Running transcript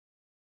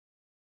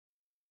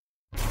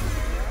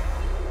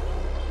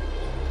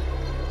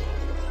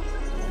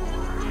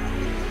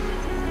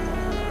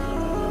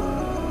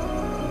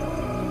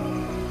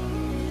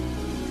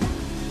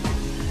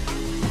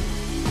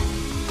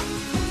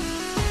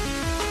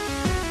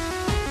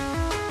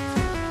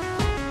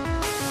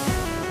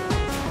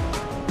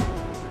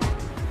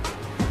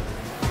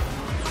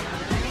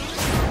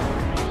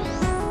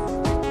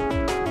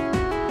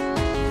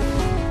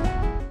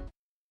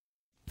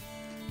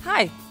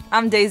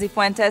I'm Daisy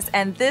Fuentes,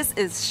 and this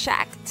is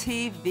Shack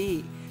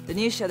TV, the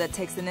new show that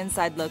takes an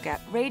inside look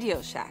at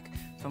Radio Shack.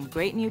 From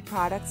great new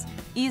products,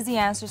 easy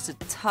answers to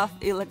tough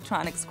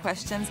electronics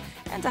questions,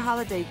 and a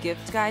holiday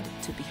gift guide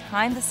to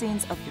behind the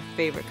scenes of your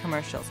favorite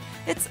commercials.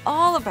 It's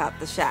all about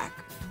the Shack,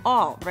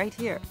 all right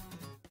here.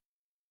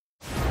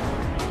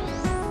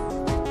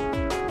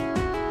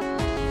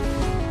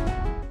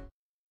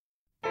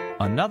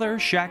 Another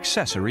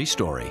Shack-cessory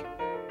story.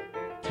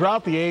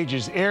 Throughout the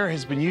ages, air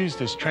has been used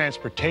as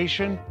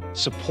transportation,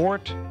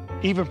 support,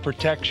 even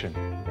protection.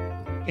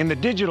 In the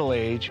digital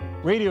age,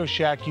 Radio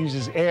Shack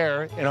uses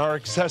air in our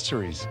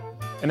accessories.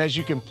 And as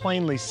you can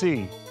plainly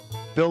see,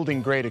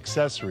 building great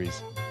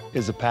accessories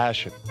is a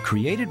passion.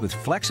 Created with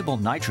flexible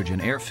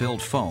nitrogen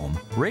air-filled foam,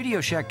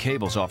 Radio Shack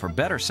cables offer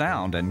better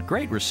sound and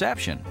great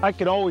reception. I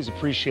can always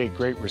appreciate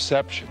great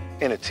reception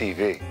in a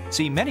TV.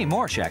 See many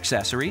more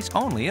Shack-cessories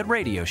only at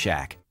Radio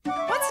Shack.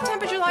 What's the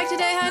temperature like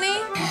today, honey?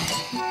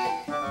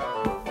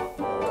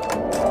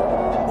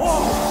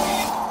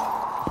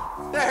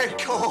 Whoa! Very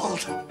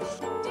cold.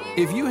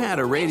 If you had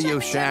a Radio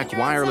Shack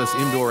wireless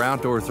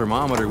indoor-outdoor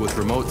thermometer with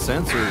remote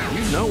sensor,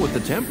 you'd know what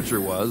the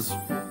temperature was.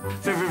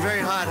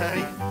 Very hot,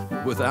 honey.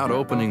 Without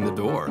opening the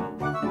door.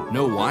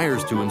 No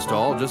wires to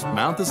install, just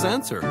mount the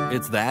sensor.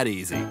 It's that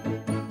easy.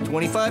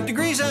 25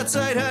 degrees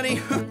outside, honey.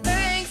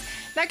 Thanks.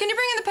 Now can you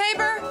bring in the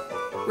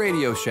paper?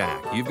 Radio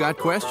Shack. You've got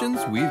questions,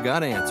 we've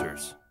got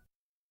answers.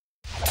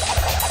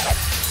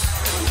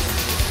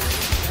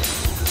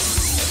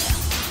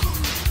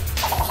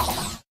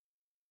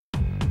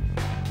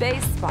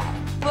 Baseball,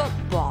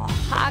 football,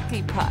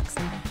 hockey pucks.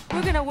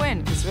 We're gonna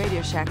win because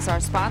Radio Shack's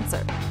our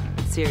sponsor.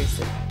 But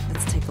seriously,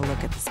 let's take a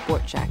look at the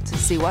Sport Shack to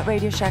see what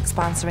Radio Shack's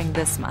sponsoring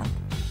this month.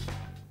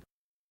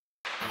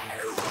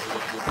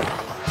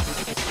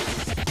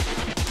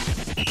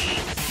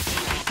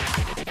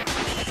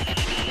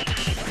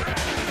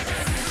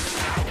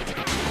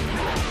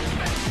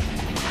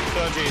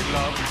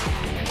 Love.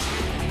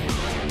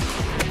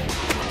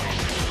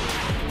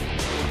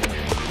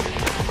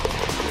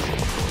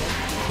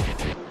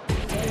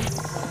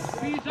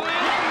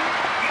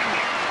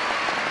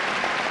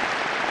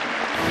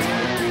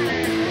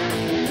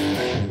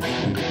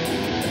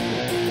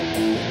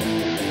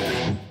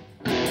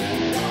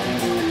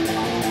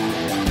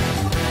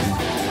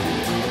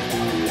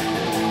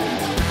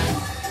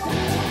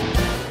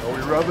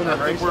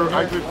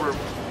 I think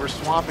we're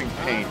swapping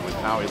paint with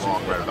Howie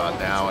Long right about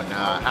now. And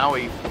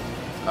Howie,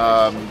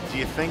 do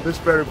you think this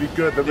better be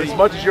good? As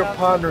much as you're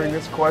pondering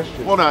this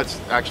question. Well, no, it's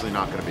actually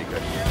not going to be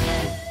good.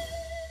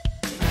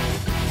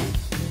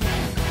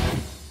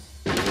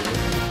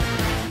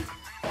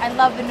 I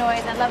love the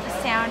noise. I love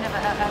the sound of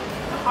a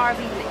car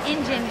being, the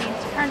engine being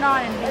turned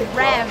on and being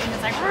revved, and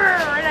it's like,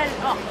 I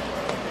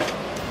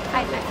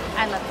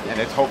love it. And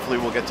it's hopefully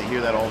we'll get to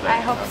hear that all day. I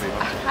hope so.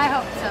 I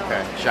hope so.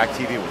 Okay, Shack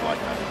TV would like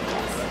that.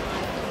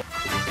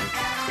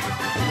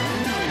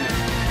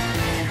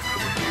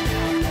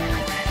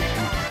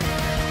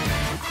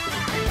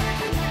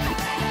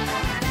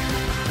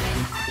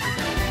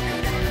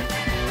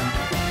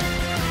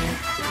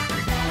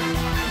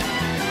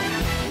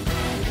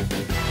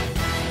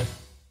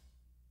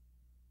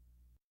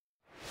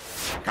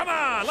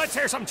 Let's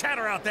hear some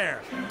chatter out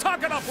there.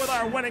 Talk it up with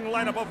our winning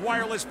lineup of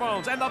wireless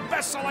phones and the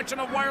best selection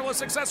of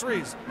wireless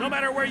accessories. No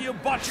matter where you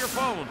bought your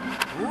phone,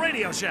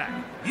 Radio Shack.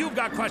 You've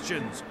got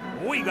questions,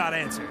 we got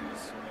answers.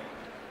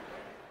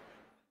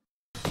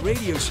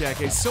 Radio Shack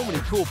has so many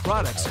cool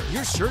products,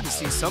 you're sure to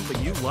see something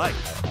you like.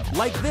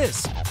 Like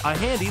this, a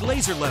handy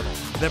laser level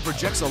that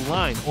projects a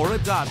line or a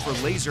dot for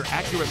laser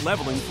accurate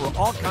leveling for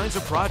all kinds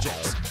of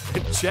projects.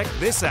 Check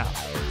this out.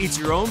 It's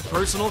your own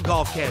personal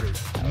golf caddy.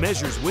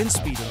 Measures wind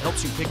speed and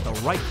helps you pick the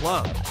right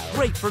club.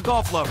 Great for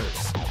golf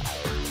lovers.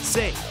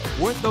 Say,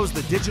 weren't those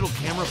the digital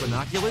camera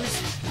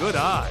binoculars? Good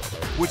eye,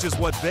 which is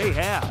what they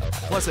have.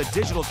 Plus a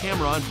digital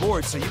camera on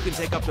board so you can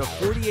take up to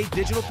 48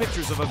 digital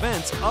pictures of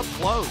events up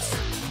close.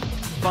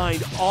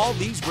 Find all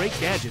these great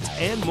gadgets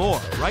and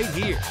more right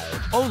here,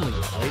 only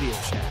at Radio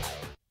Shack.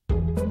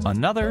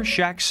 Another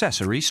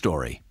Shack-cessory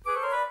story.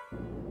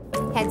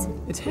 Heads.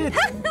 It's head.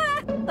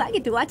 I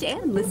get to watch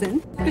and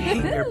listen. I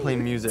hate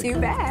airplane music. Too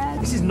bad.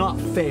 This is not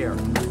fair.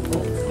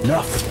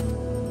 Enough.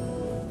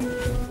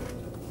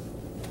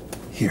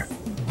 Here.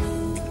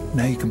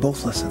 Now you can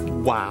both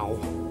listen. Wow.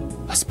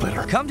 A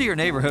splitter. Come to your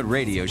neighborhood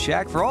Radio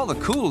Shack for all the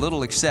cool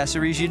little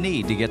accessories you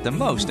need to get the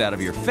most out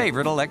of your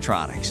favorite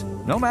electronics,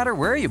 no matter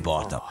where you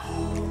bought them.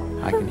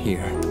 I can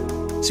hear.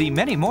 See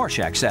many more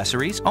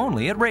Shack-cessories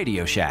only at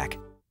Radio Shack.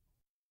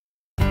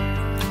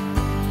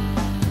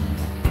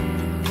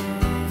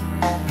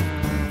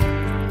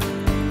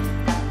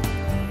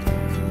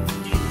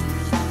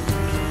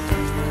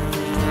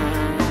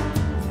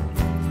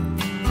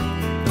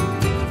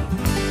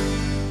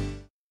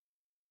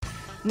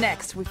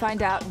 Next, we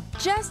find out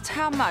just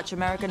how much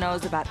America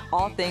knows about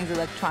all things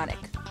electronic.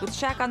 With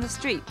Shack on the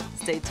Street,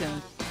 stay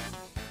tuned.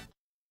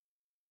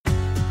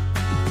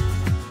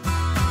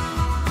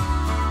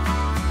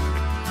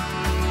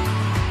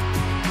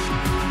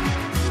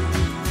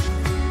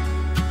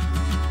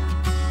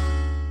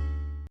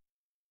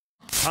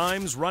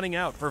 Time's running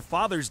out for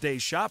Father's Day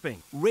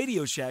shopping.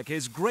 Radio Shack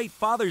has great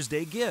Father's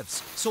Day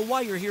gifts, so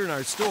while you're here in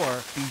our store,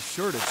 be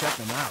sure to check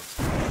them out.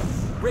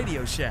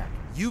 Radio Shack,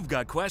 you've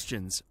got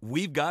questions,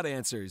 we've got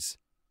answers.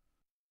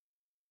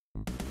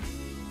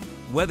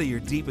 Whether you're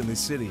deep in the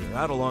city or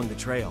out along the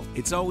trail,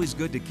 it's always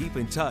good to keep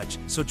in touch.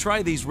 So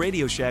try these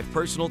Radio Shack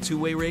personal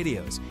two-way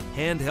radios.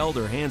 Handheld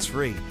or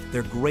hands-free,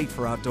 they're great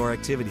for outdoor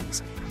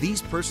activities.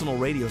 These personal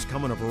radios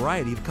come in a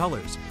variety of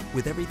colors,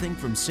 with everything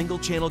from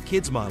single-channel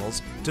kids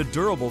models to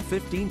durable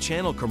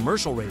 15-channel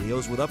commercial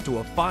radios with up to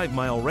a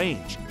 5-mile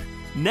range.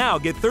 Now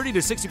get 30 to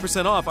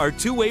 60% off our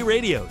two-way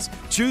radios.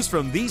 Choose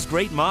from these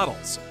great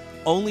models.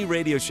 Only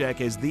Radio Shack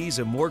has these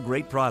and more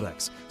great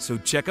products, so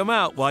check them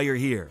out while you're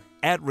here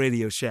at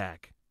Radio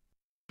Shack.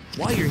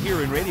 While you're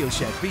here in Radio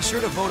Shack, be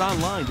sure to vote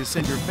online to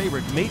send your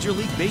favorite Major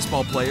League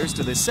Baseball players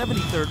to the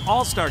 73rd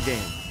All-Star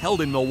Game, held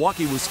in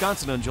Milwaukee,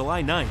 Wisconsin on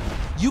July 9th.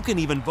 You can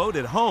even vote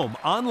at home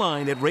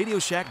online at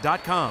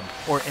radioshack.com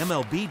or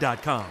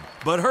MLB.com.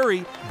 But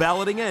hurry,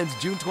 balloting ends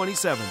June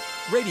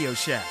 27th. Radio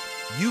Shack,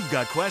 you've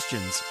got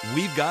questions,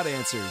 we've got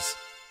answers.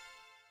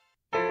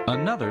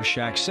 Another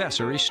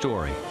Shack-cessory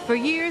story. For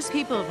years,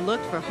 people have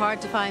looked for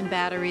hard-to-find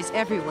batteries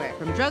everywhere,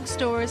 from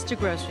drugstores to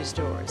grocery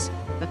stores.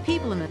 But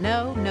people in the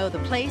know the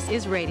place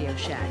is Radio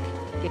Shack.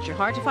 Get your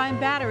hard-to-find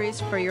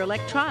batteries for your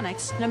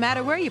electronics, no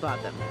matter where you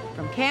bought them,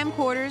 from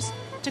camcorders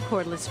to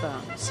cordless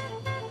phones.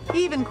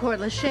 Even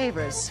cordless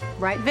shavers.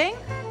 Right, Ving?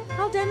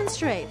 I'll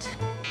demonstrate.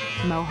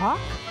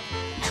 Mohawk?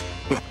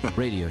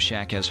 Radio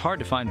Shack has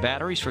hard-to-find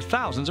batteries for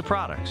thousands of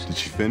products.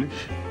 Did you finish?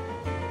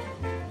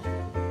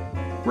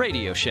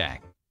 Radio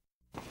Shack.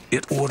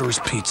 It orders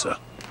pizza.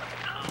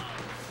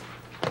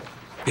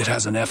 It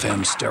has an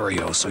FM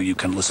stereo so you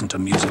can listen to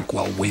music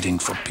while waiting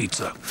for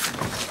pizza.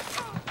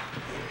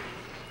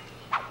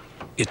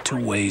 It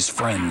two-ways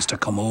friends to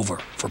come over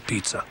for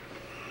pizza.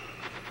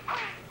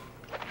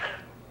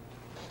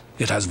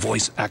 It has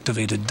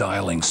voice-activated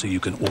dialing so you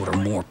can order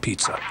more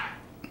pizza.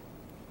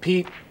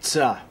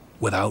 Pizza.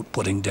 Without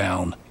putting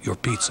down your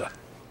pizza.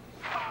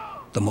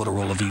 The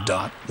Motorola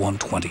V-Dot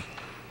 120.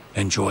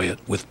 Enjoy it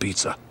with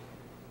pizza.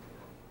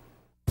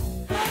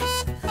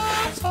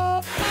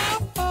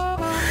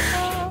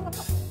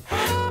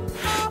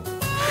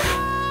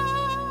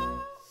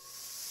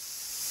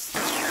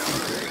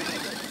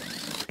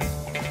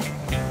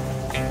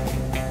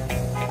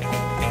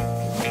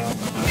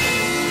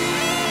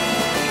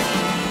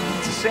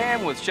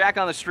 Sam with Shack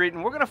on the Street,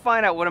 and we're going to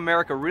find out what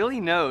America really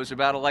knows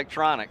about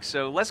electronics.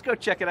 So let's go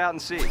check it out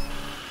and see.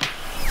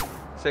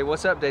 Say,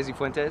 what's up, Daisy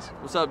Fuentes?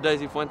 What's up,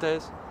 Daisy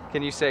Fuentes?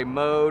 Can you say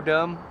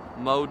modem?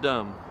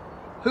 Modem.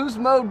 Who's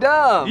Mo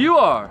Dumb? You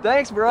are.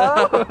 Thanks,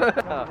 bro.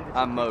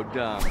 I'm Mo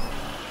Dumb.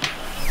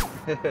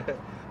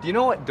 Do you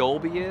know what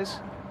Dolby is?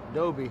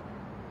 Dolby.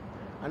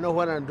 I know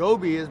what an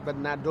Adobe is, but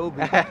not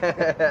Dolby.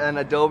 An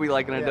Adobe,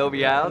 like an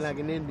Adobe house? Like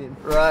an Indian.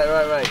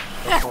 Right.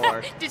 Of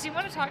course. Did you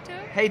want to talk to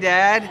him? Hey,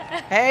 Dad.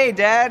 Hey,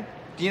 Dad.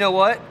 Do you know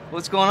what?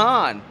 What's going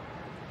on?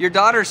 Your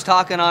daughter's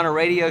talking on a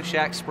Radio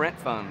Shack Sprint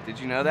phone. Did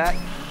you know that?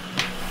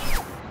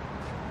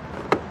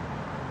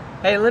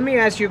 Hey, let me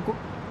ask you.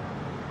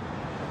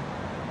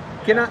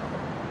 Can I?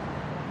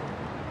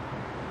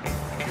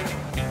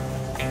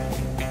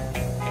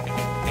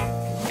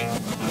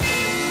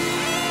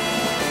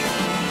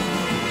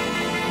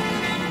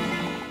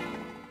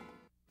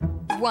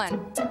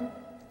 One.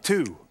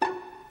 2.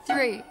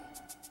 3.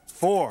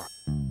 4.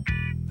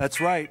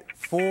 That's right,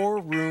 4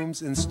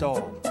 rooms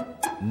installed.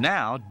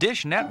 Now,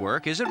 Dish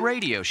Network is at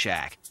Radio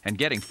Shack, and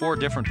getting 4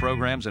 different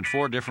programs in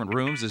 4 different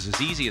rooms is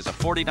as easy as a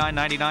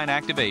 $49.99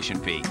 activation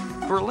fee.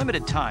 For a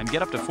limited time,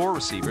 get up to 4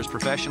 receivers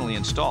professionally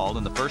installed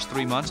in the first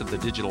 3 months of the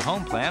digital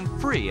home plan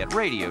free at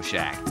Radio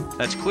Shack.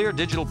 That's clear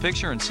digital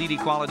picture and CD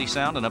quality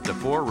sound in up to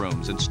 4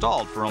 rooms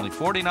installed for only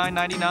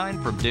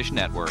 $49.99 from Dish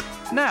Network.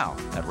 Now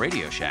at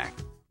Radio Shack.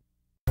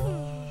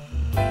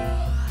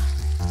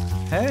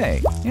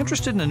 Hey,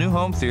 interested in a new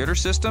home theater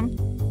system?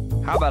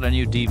 How about a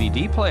new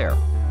DVD player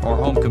or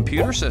home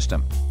computer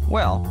system?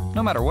 Well,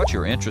 no matter what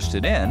you're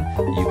interested in,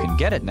 you can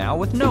get it now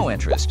with no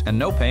interest and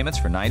no payments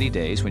for 90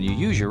 days when you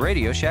use your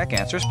Radio Shack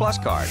Answers Plus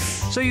card.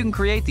 So you can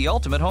create the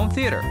ultimate home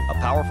theater, a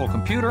powerful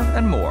computer,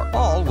 and more,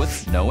 all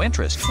with no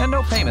interest and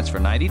no payments for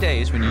 90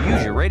 days when you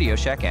use your Radio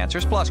Shack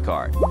Answers Plus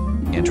card.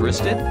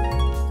 Interested?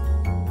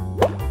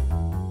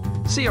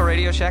 See a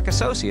Radio Shack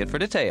associate for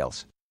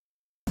details.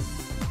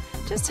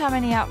 Just how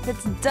many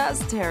outfits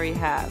does Terry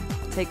have?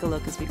 Take a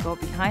look as we go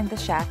behind the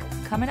shack,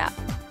 coming up.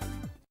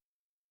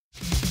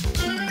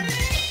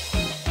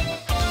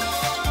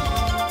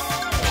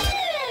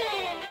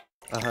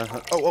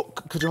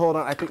 Could you hold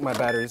on? I think my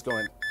battery's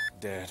going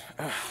dead.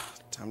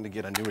 Time to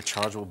get a new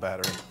rechargeable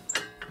battery.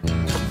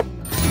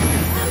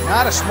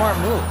 Not a smart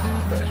move.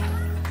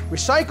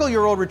 Recycle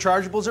your old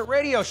rechargeables at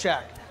Radio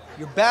Shack,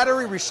 your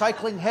battery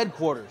recycling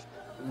headquarters.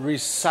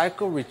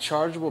 Recycle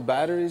rechargeable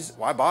batteries?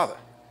 Why bother?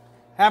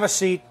 Have a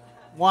seat,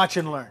 watch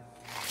and learn.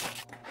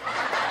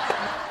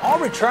 All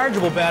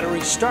rechargeable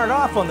batteries start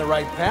off on the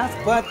right path,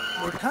 but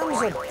there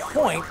comes a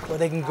point where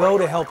they can go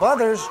to help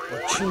others or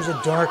choose a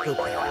darker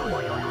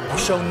path. They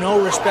show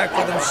no respect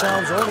for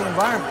themselves or the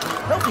environment.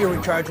 Help your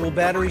rechargeable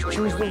batteries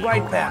choose the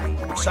right path.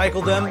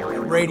 Recycle them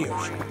at Radio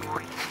Shack.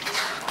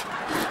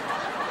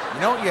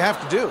 You know what you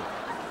have to do?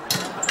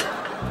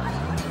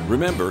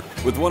 Remember,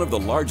 with one of the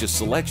largest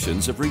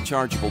selections of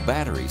rechargeable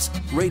batteries,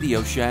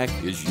 Radio Shack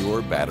is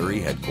your battery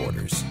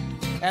headquarters.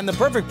 And the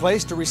perfect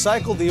place to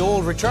recycle the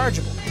old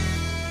rechargeable.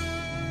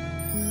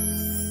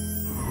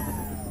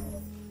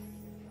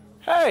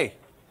 Hey!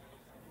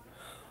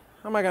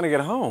 How am I gonna get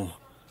home?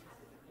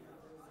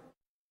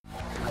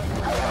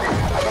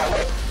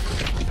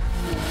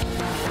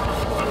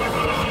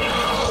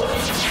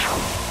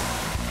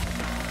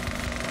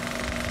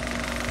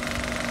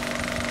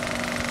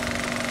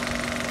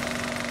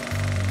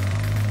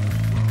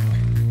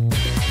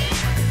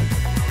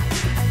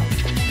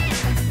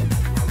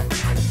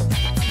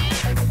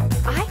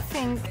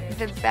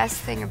 The best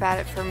thing about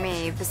it for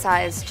me,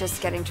 besides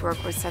just getting to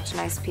work with such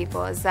nice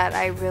people, is that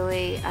I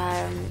really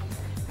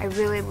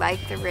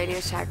like the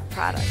Radio Shack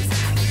products.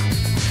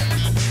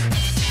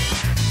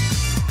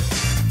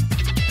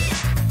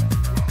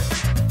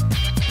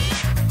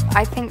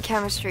 I think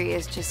chemistry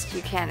is just,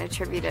 you can't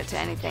attribute it to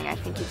anything. I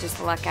think you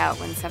just luck out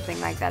when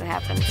something like that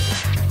happens.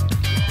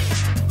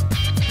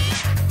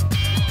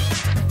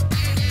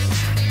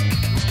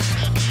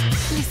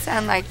 You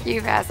sound like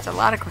you've asked a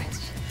lot of questions.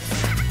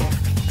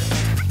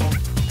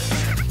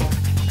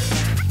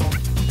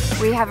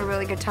 We have a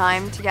really good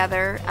time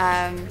together,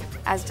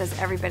 as does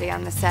everybody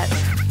on the set.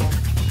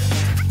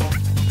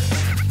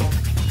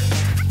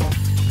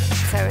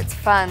 So it's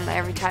fun.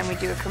 Every time we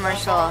do a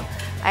commercial,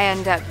 I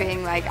end up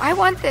being like, I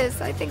want this.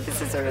 I think this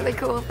is a really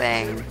cool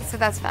thing. So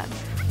that's fun.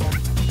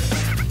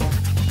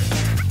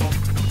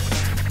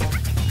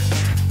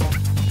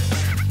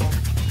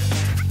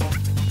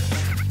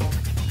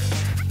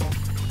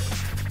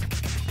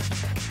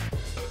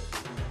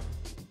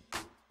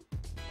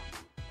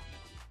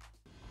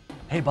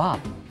 Hey,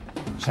 Bob,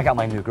 check out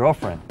my new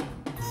girlfriend.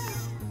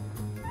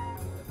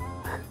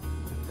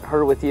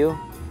 Her with you?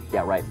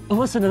 Yeah, right.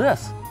 Listen to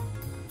this.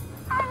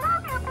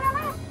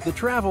 The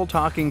Travel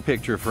Talking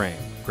Picture Frame.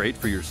 Great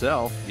for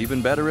yourself,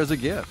 even better as a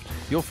gift.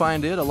 You'll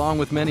find it along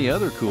with many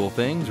other cool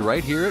things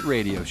right here at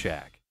Radio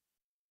Shack.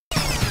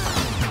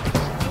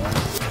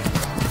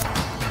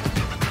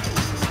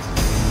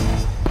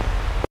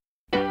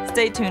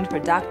 Stay tuned for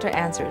Dr.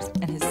 Answers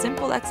and his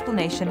simple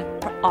explanation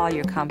for all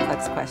your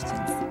complex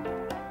questions.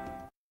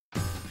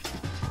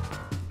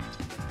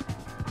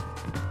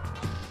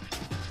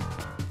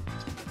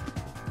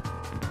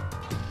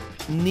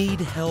 Need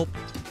help?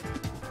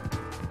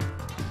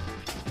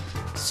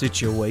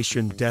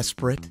 Situation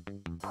desperate?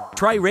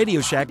 Try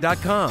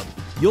RadioShack.com.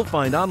 You'll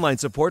find online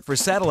support for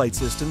satellite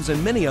systems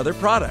and many other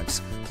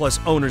products, plus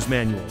owner's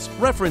manuals,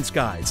 reference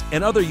guides,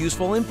 and other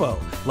useful info,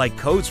 like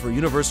codes for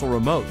universal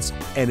remotes.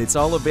 And it's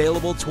all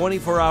available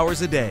 24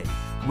 hours a day.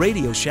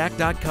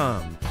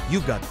 RadioShack.com.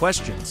 You've got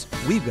questions,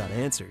 we've got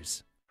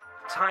answers.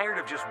 Tired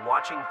of just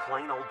watching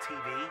plain old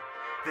TV?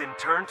 Then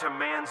turn to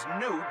man's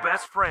new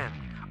best friend.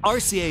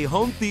 RCA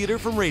Home Theater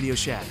from Radio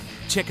Shack.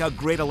 Check out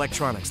great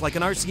electronics like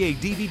an RCA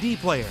DVD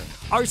player,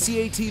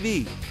 RCA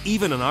TV,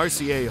 even an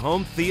RCA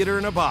Home Theater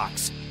in a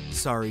box.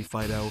 Sorry,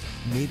 Fido,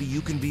 maybe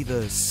you can be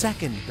the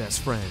second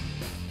best friend.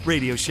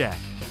 Radio Shack.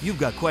 You've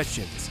got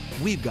questions,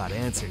 we've got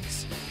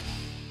answers.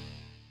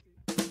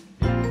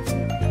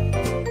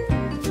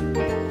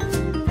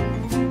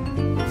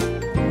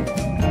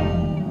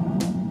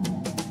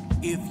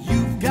 If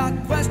you've got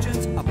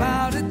questions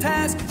about a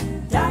task,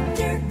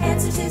 Dr.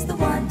 Answers is the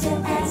one to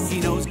ask. He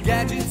knows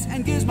gadgets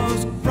and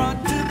gizmos front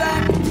to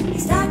back.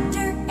 He's Dr.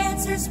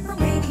 Answers from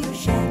Radio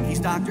Shack. He's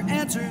Dr.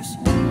 Answers.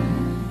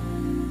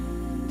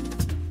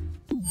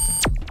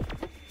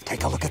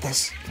 Take a look at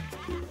this.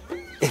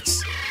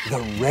 It's the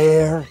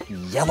rare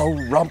yellow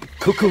rump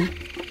cuckoo.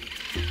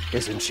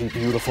 Isn't she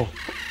beautiful?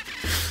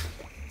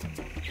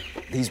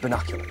 These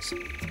binoculars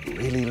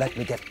really let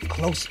me get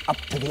close up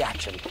to the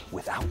action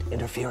without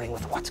interfering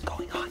with what's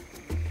going on.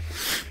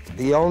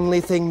 The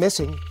only thing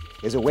missing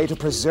is a way to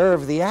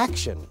preserve the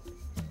action.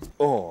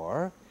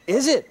 Or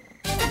is it?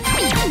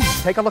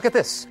 Take a look at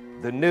this.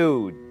 The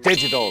new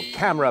digital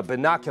camera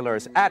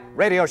binoculars at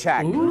Radio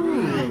Shack.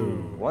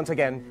 Once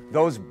again,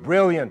 those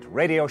brilliant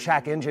Radio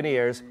Shack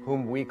engineers,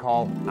 whom we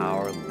call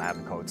our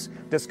lab coats,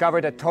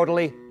 discovered a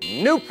totally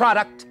new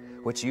product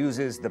which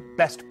uses the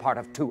best part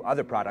of two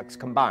other products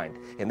combined.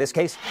 In this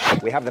case,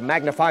 we have the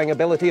magnifying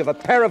ability of a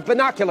pair of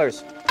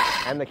binoculars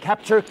and the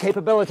capture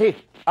capability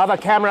of a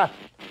camera.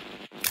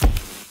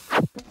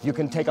 You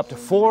can take up to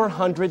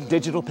 400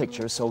 digital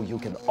pictures, so you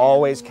can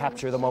always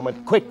capture the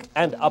moment quick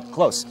and up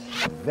close.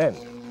 Then,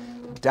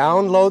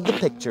 download the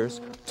pictures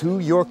to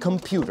your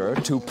computer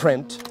to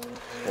print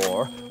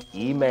or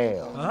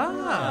email.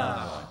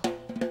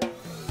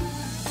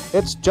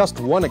 It's just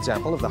one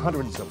example of the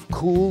hundreds of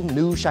cool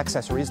new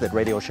Shack-accessories that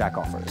Radio Shack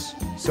offers.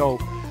 So,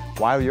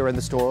 while you're in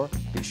the store,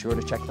 be sure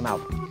to check them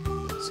out.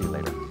 See you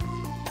later.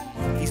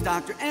 He's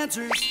Dr.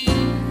 Answers.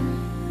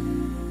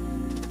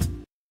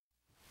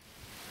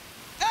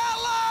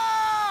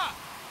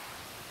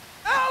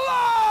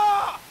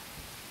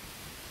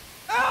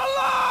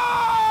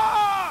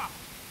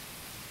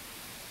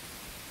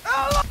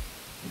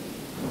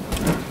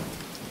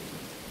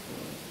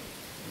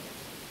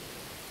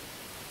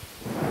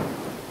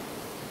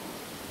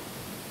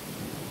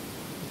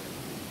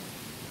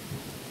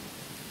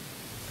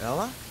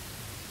 Ella?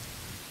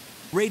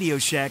 Radio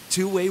Shack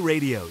two-way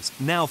radios,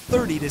 now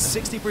 30 to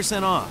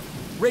 60% off.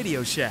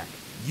 Radio Shack,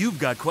 you've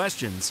got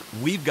questions,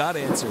 we've got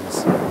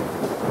answers.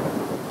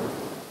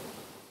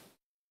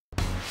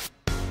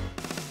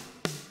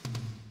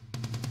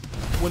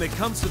 When it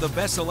comes to the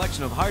best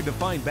selection of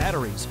hard-to-find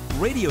batteries,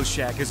 Radio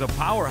Shack is a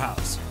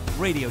powerhouse.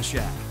 Radio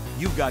Shack,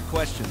 you've got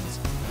questions,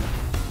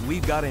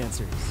 we've got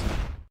answers.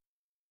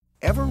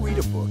 Ever read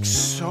a book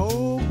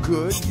so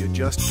good you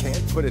just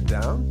can't put it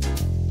down?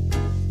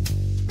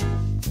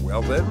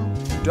 Well then,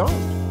 don't.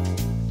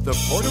 The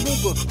portable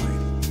book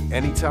reader.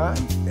 Anytime,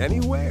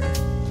 anywhere.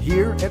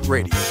 Here at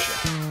Radio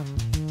Shack.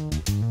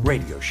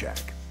 Radio Shack.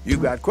 You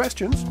got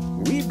questions,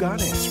 we've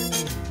got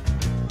answers.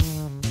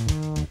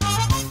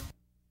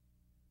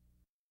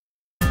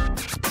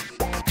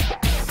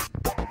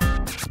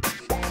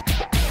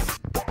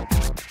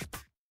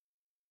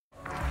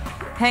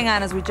 Hang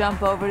on as we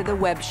jump over to the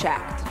Web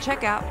Shack to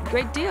check out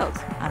great deals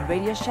on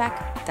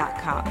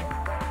RadioShack.com.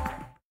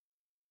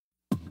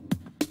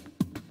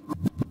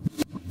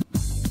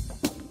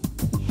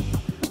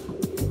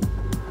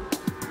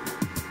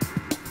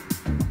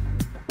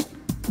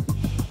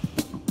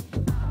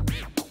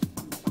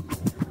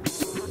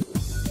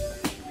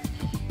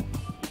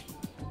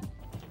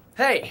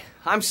 Hey,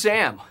 I'm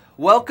Sam.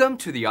 Welcome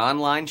to the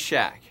Online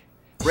Shack,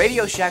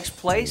 Radio Shack's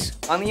place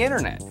on the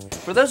internet.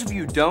 For those of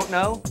you who don't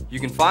know,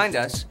 you can find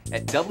us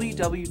at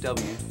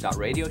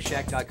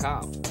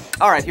www.radioshack.com.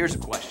 All right, here's a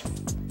question.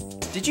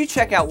 Did you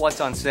check out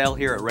what's on sale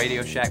here at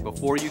Radio Shack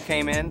before you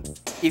came in?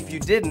 If you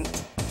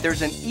didn't,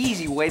 there's an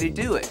easy way to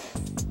do it.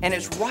 And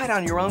it's right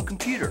on your own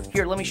computer.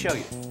 Here, let me show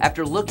you.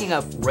 After looking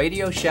up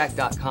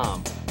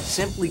radioshack.com,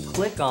 simply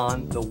click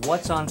on the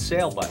What's on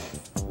Sale button.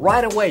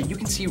 Right away, you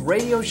can see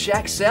Radio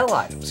Shack sale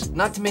items,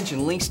 not to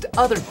mention links to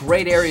other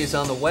great areas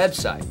on the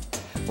website,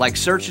 like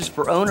searches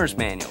for owner's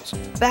manuals,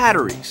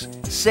 batteries,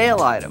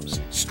 sale items,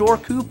 store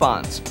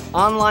coupons,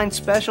 online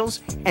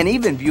specials, and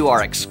even view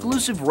our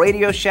exclusive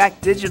Radio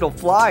Shack digital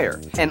flyer,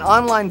 an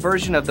online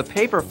version of the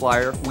paper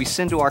flyer we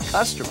send to our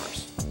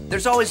customers.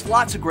 There's always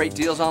lots of great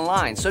deals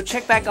online, so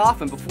check back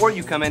often before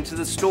you come into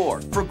the store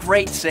for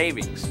great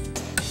savings.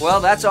 Well,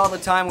 that's all the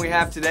time we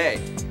have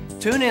today.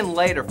 Tune in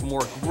later for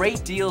more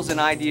great deals and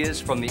ideas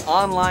from the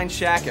Online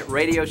Shack at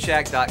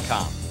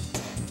RadioShack.com.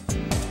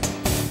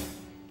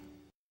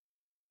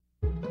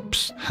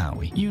 Psst,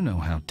 Howie, you know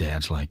how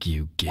dads like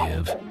you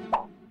give.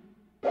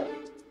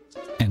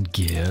 And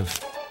give.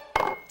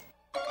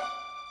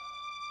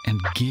 And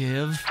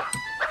give.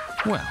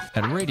 Well,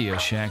 at Radio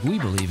Shack, we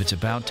believe it's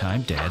about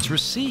time dads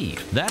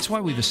receive. That's why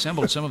we've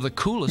assembled some of the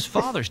coolest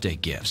Father's Day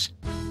gifts.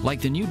 Like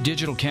the new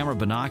digital camera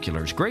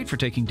binoculars, great for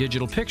taking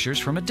digital pictures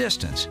from a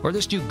distance. Or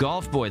this new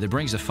golf boy that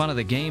brings the fun of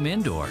the game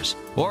indoors.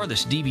 Or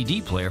this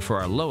DVD player for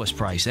our lowest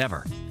price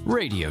ever.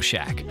 Radio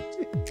Shack.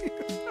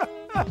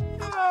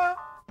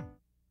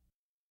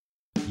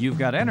 You've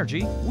got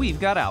energy, we've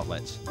got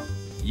outlets.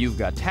 You've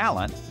got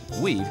talent,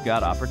 we've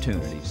got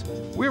opportunities.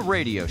 We're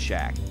Radio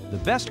Shack, the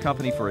best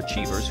company for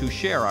achievers who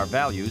share our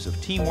values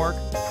of teamwork,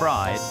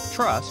 pride,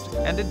 trust,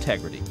 and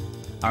integrity.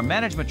 Our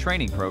management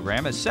training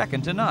program is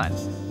second to none.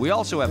 We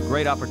also have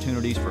great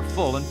opportunities for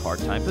full and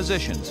part-time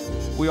positions.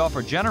 We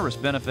offer generous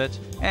benefits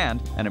and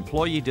an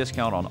employee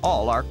discount on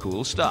all our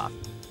cool stuff.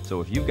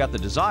 So if you've got the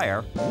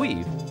desire,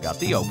 we've got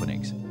the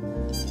openings.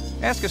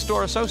 Ask a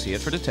store associate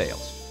for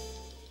details.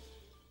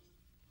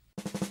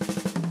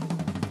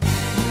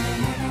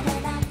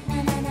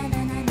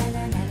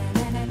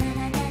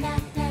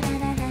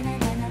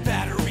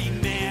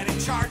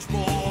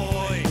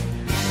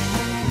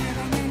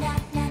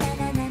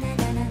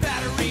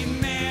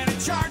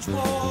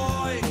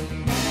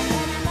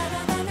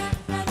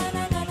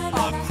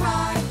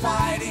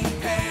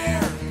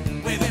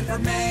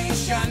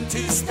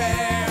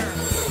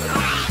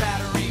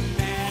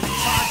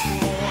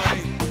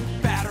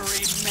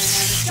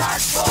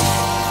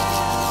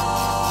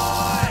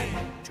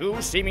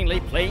 Two seemingly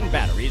plain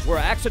batteries were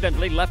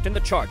accidentally left in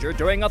the charger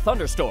during a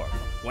thunderstorm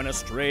when a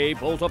stray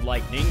bolt of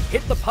lightning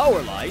hit the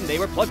power line they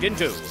were plugged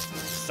into.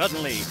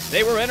 Suddenly,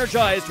 they were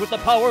energized with the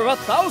power of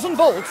 1,000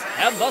 volts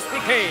and thus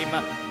became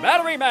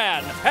Battery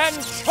Man and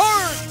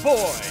Charge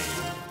Boy.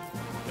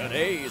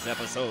 Today's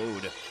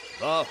episode,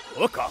 The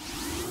Hookup.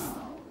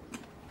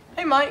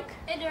 Hey, Mike.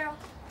 Hey, Daryl.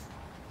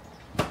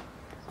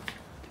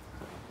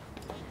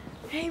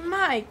 Hey,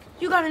 Mike,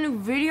 you got a new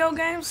video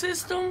game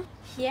system?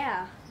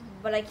 Yeah,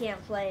 but I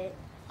can't play it.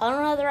 I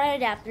don't know the right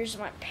adapters,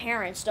 and my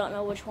parents don't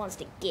know which ones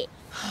to get.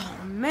 Oh,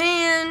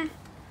 man.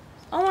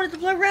 I wanted to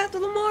play Wrath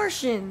of the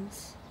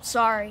Martians.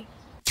 Sorry.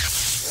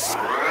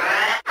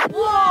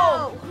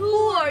 Whoa! Who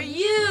are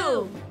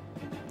you?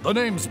 The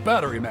name's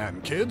Battery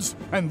Man, kids,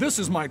 and this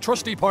is my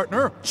trusty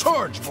partner,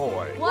 Charge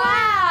Boy.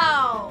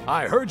 Wow!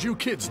 I heard you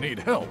kids need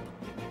help.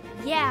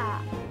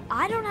 Yeah,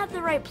 I don't have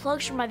the right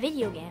plugs for my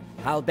video game.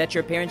 I'll bet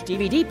your parents'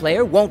 DVD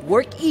player won't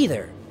work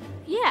either.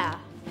 Yeah,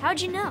 how'd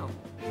you know?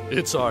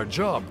 It's our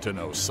job to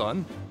know,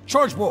 son.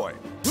 Charge Boy,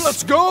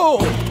 let's go!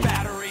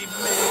 Battery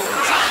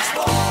Man, Charge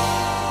Boy!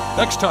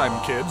 Next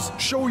time, kids,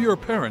 show your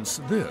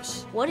parents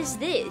this. What is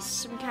this?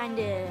 Some kind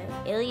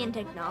of alien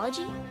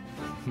technology?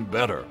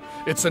 Better.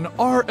 It's an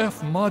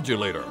RF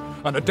modulator,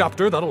 an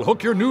adapter that'll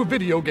hook your new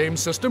video game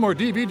system or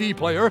DVD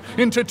player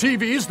into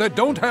TVs that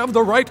don't have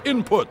the right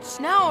inputs.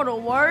 Now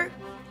it'll work.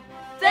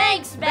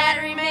 Thanks,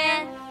 Battery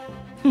Man.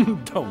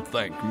 Don't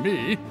thank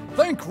me.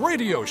 Thank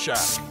Radio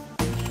Shack.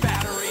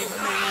 Battery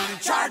Man,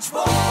 charge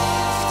boy!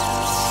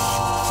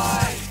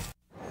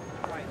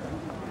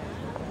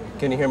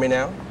 Can you hear me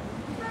now?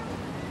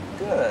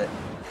 Good.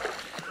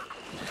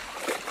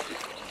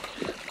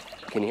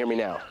 Can you hear me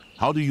now?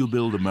 How do you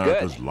build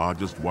America's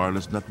largest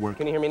wireless network?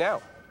 Can you hear me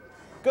now?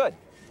 Good.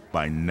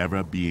 By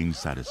never being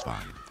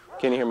satisfied.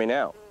 Can you hear me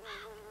now?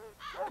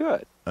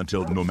 Good.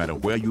 Until no matter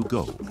where you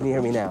go. Can you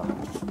hear me now?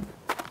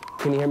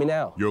 Can you hear me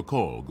now? Your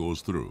call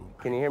goes through.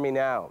 Can you hear me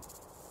now?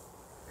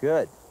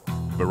 Good.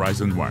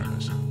 Verizon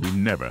Wireless. We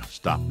never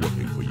stop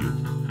working for you.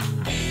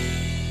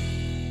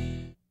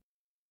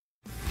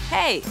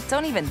 Hey,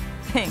 don't even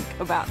think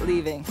about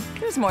leaving.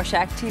 There's more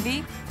Shack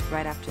TV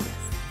right after this.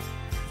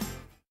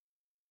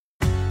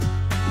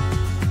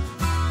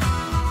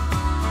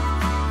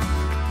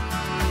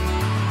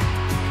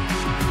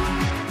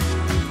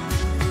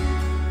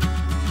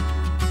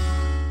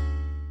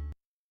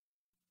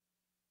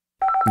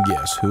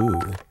 Guess who?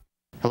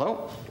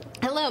 Hello?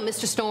 Hello,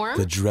 Mr. Storm.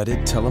 The dreaded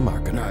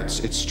telemarketer. No,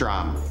 it's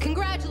Strom.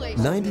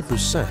 Congratulations.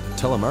 90% of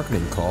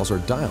telemarketing calls are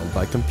dialed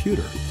by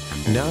computer.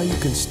 Now you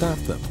can stop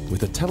them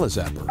with a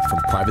Telezapper from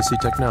Privacy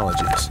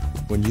Technologies.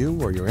 When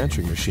you or your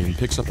answering machine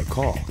picks up a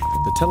call,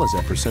 the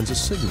Telezapper sends a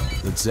signal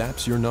that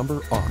zaps your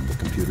number on the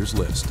computer's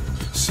list.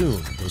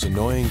 Soon, those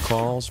annoying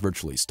calls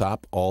virtually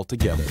stop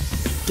altogether.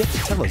 Get the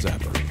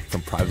Telezapper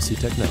from Privacy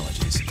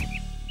Technologies.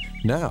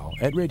 Now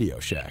at Radio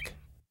Shack.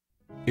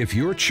 If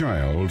your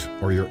child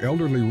or your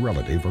elderly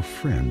relative or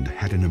friend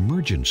had an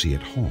emergency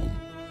at home,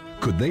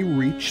 could they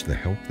reach the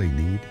help they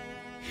need?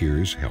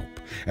 Here's help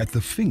at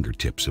the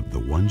fingertips of the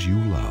ones you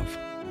love.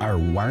 Our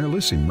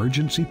wireless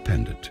emergency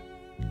pendant,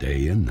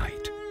 day and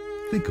night.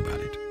 Think about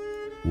it.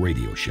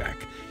 Radio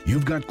Shack.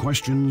 You've got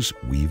questions,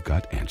 we've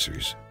got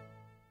answers.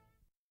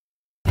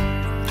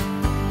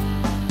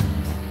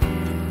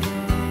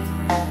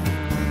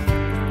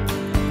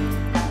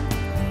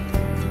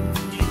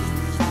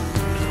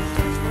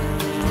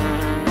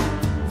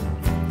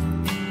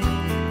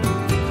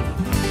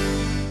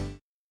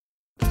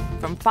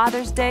 From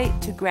Father's Day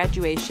to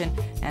graduation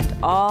and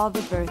all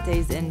the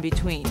birthdays in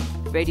between,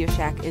 Radio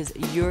Shack is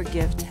your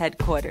gift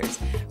headquarters.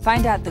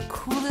 Find out the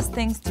coolest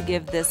things to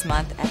give this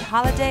month at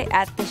Holiday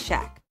at the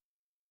Shack.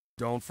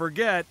 Don't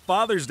forget,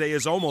 Father's Day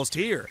is almost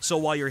here. So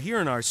while you're here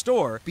in our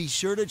store, be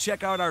sure to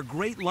check out our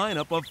great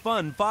lineup of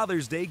fun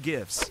Father's Day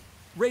gifts.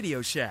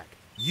 Radio Shack.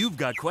 You've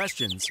got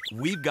questions,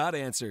 we've got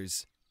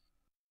answers.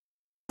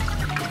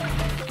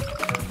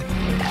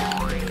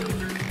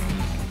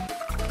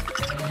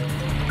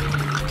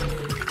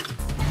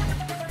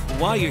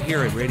 While you're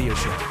here at Radio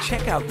Shack,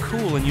 check out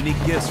cool and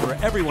unique gifts for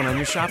everyone on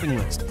your shopping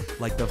list,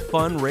 like the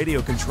fun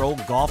radio control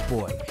Golf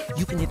Boy.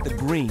 You can hit the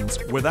greens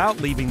without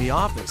leaving the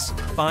office.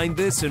 Find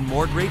this and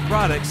more great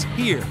products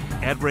here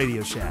at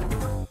Radio Shack.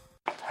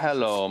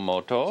 Hello,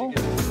 Moto. The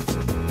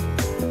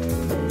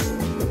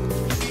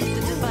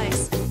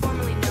device,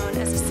 formerly known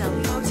as a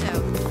selfie photo.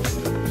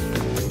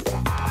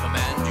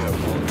 Command your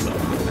phone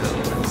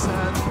intelligence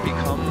and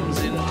becomes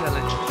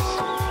intelligence.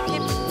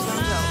 Hip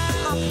photo,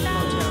 pop photo.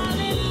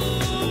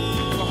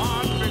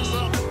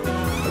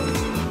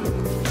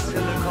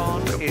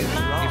 If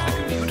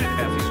the computed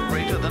f is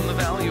greater than the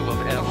value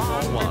of f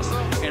or 1,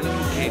 and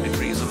k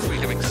degrees of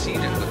freedom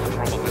exceeded with the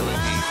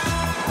probability.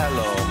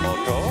 Hello,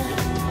 Moto.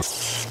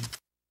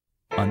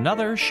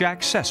 Another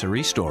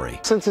Shack-cessory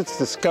story. Since its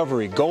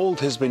discovery, gold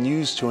has been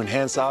used to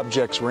enhance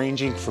objects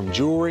ranging from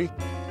jewelry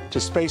to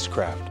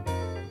spacecraft,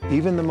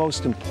 even the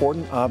most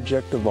important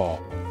object of all,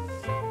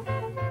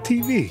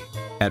 TV.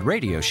 At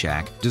Radio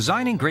Shack,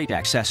 designing great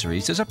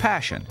accessories is a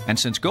passion, and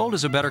since gold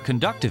is a better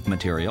conductive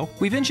material,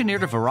 we've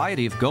engineered a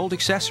variety of gold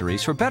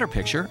accessories for better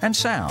picture and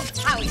sound.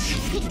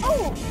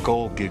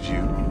 Gold gives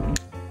you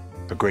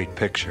a great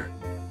picture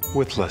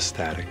with less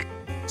static.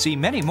 See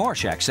many more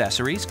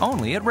Shack-cessories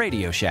only at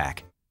Radio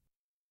Shack.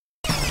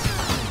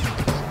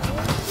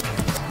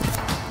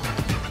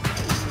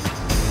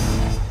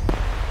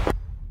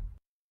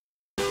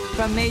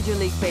 From Major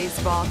League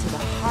Baseball to the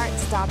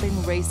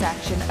heart-stopping race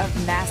action of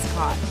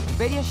NASCAR,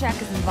 Radio Shack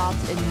is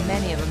involved in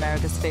many of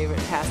America's favorite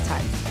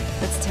pastimes.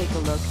 Let's take a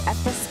look at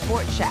the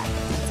Sport Shack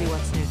and see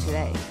what's new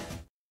today.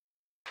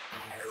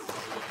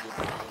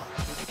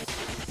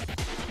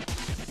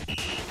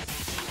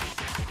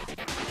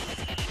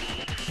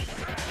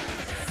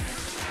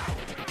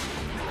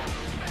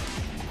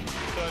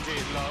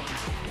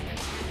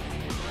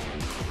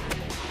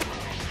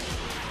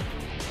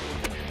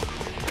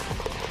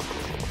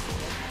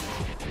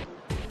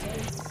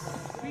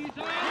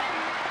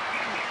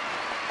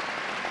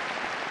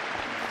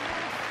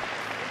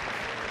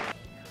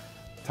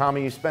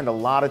 Tommy, you spend a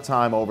lot of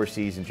time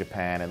overseas in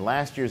Japan, and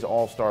last year's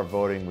All-Star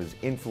voting was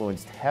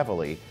influenced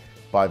heavily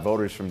by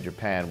voters from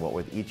Japan, what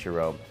with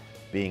Ichiro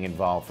being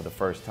involved for the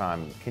first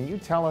time. Can you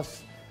tell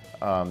us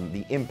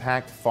the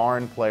impact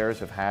foreign players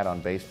have had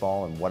on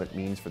baseball and what it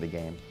means for the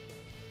game?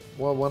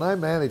 Well, when I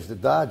managed the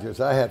Dodgers,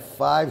 I had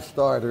 5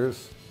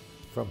 starters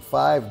from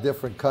 5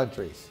 different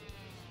countries.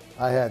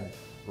 I had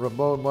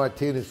Ramon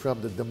Martinez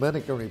from the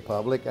Dominican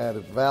Republic. I had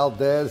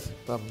Valdez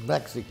from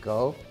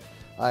Mexico.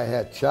 I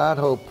had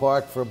Chanho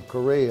Park from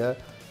Korea.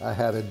 I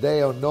had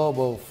Hideo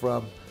Nomo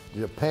from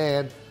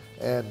Japan,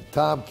 and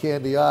Tom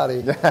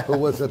Candiotti, who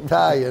was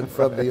Italian,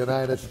 from the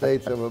United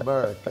States of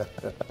America.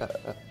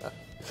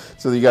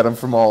 So you got them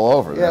from all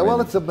over. Yeah,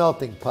 well, it's a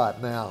melting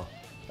pot now.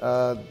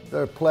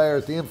 There are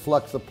players, the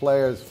influx of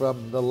players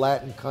from the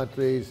Latin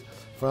countries,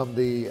 from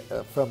the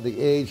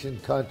Asian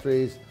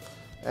countries,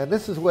 and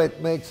this is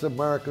what makes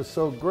America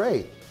so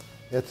great.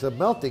 It's a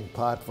melting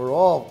pot for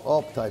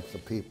all types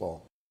of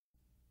people.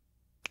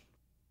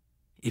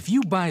 If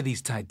you buy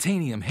these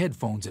titanium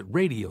headphones at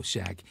Radio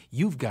Shack,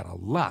 you've got a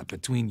lot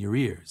between your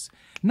ears.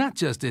 Not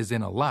just as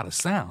in a lot of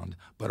sound,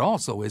 but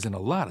also as in a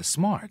lot of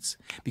smarts.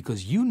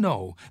 Because you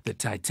know that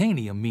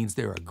titanium means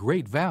they're a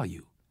great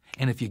value.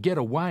 And if you get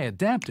a Y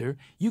adapter,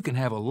 you can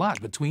have a lot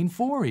between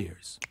 4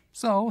 ears.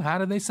 So, how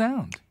do they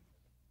sound?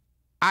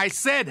 I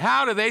said,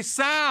 how do they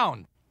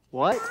sound?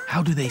 What?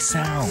 How do they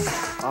sound?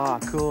 Ah,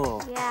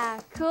 cool. Yeah,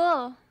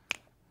 cool.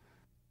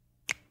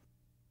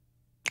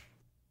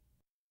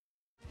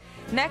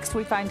 Next,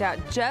 we find out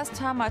just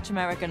how much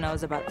America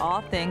knows about all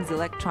things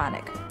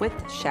electronic with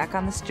Shack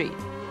on the Street.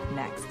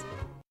 Next.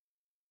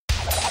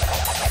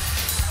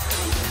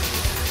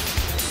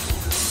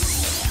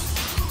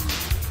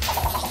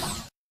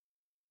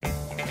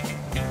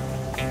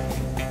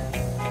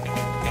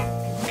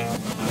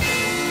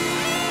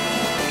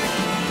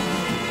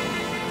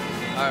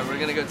 All right, we're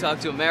going to go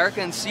talk to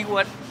America and see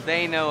what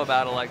they know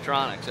about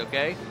electronics,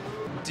 okay?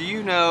 Do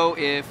you know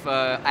if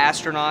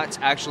astronauts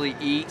actually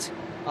eat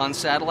on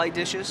satellite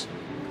dishes?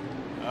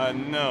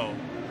 No.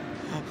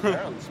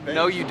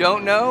 No, you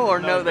don't know, or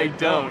no, they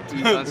don't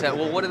eat on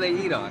satellite? Well, what do they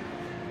eat on?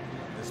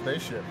 The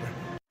spaceship.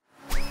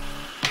 Do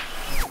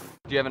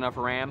you have enough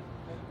RAM?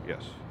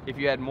 Yes. If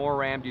you had more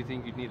RAM, do you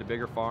think you'd need a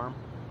bigger farm?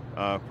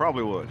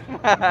 Probably would.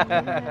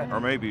 Or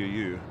maybe a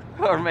U.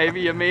 Or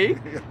maybe a me?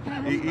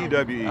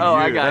 EWE. Oh,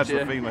 I got That's you.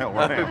 the female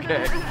RAM.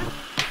 Okay.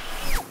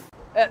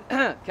 Can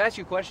I ask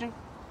you a question?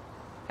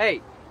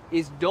 Hey,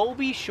 is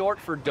Dolby short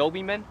for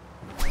Dolbyman?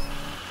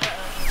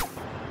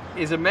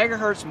 Is a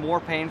megahertz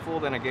more painful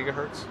than a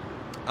gigahertz?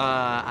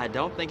 I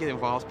don't think it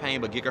involves pain,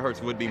 but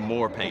gigahertz would be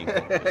more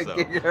painful. So.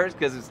 Gigahertz,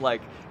 because it's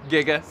like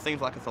giga.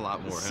 Seems like it's a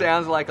lot more.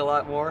 Sounds like a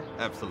lot more.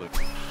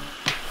 Absolutely.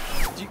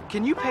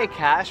 Can you pay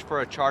cash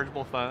for a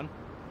chargeable phone?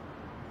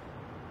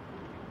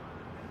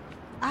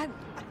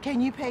 Can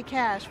you pay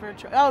cash for a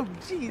oh,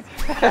 jeez.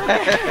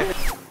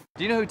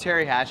 Do you know who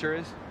Terry Hatcher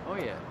is? Oh,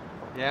 yeah.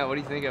 Yeah, what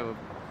do you think of him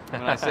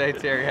when I say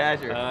Terry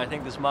Hatcher? I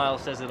think the smile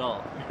says it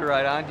all.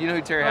 Right on. Do you know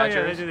who Terry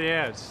Hatcher yeah, is? they do the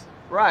ads.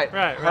 Right.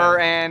 Right. Her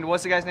and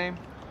what's the guy's name?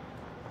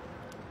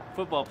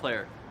 Football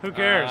player. Who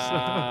cares?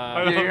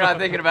 You're not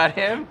thinking about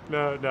him?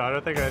 No, I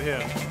don't think about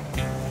him.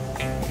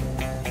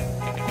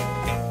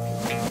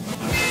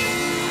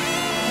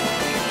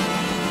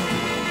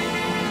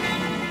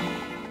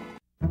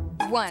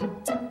 One,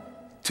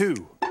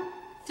 2,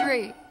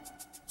 3.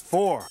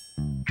 4.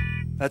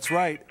 That's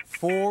right,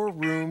 4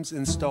 rooms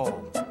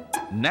installed.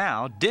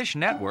 Now, Dish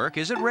Network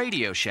is at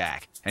Radio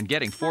Shack, and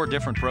getting 4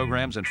 different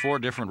programs in 4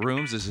 different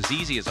rooms is as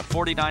easy as a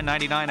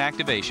 $49.99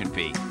 activation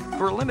fee.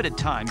 For a limited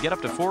time, get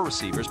up to 4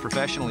 receivers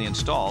professionally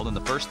installed in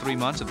the first 3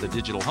 months of the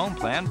digital home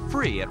plan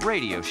free at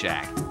Radio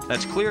Shack.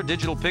 That's clear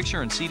digital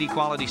picture and CD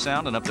quality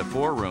sound in up to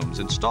 4 rooms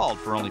installed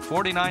for only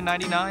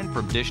 $49.99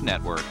 from Dish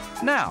Network.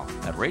 Now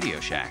at Radio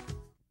Shack.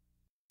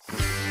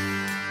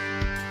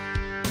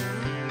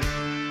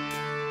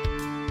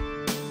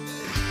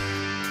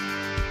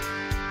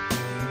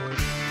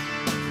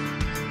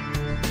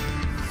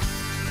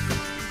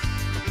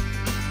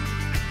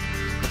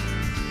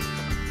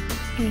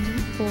 Eight,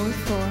 4,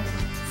 4,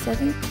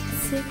 7,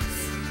 6,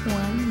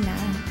 1, 9.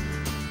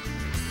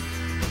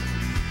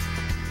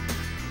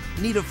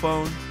 Need a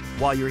phone?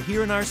 While you're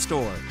here in our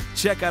store,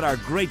 check out our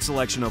great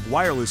selection of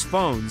wireless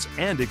phones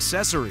and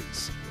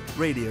accessories.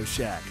 Radio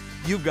Shack.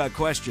 You've got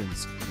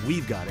questions,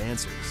 we've got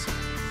answers.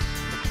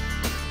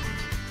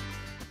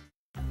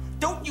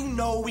 Don't you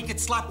know we could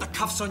slap the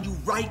cuffs on you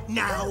right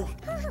now?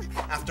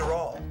 After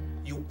all,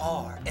 you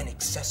are an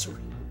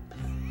accessory.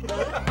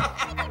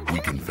 We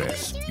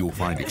confess, you'll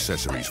find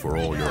accessories for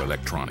all your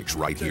electronics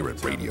right here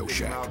at Radio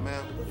Shack.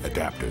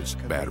 Adapters,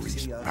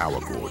 batteries, power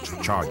cords,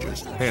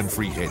 chargers,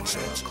 hand-free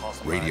headsets.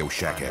 Radio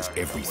Shack has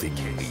everything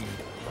you need,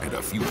 and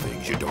a few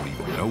things you don't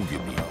even know you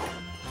need.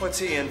 What's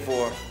he in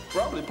for?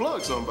 Probably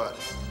plug somebody.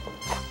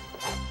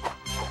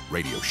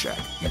 Radio Shack.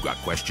 You got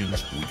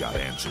questions, we got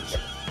answers.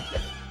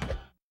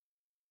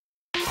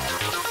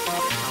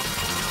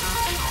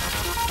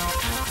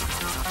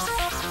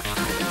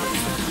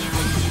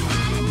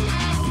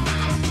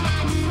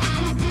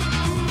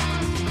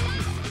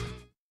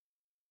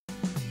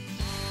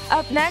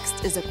 Up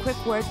next is a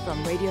quick word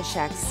from Radio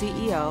Shack's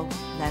CEO,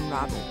 Len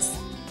Roberts.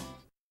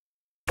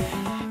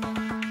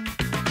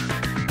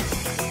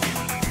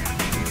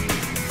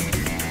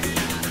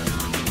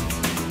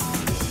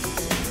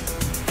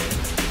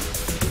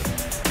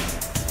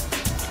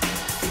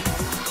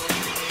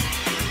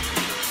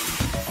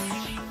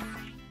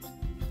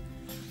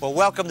 Well,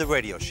 welcome to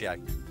Radio Shack.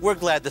 We're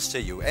glad to see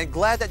you and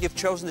glad that you've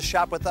chosen to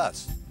shop with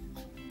us.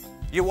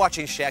 You're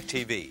watching Shack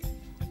TV,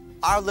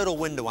 our little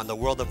window on the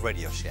world of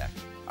Radio Shack,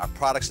 our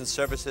products and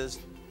services,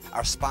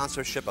 our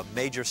sponsorship of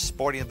major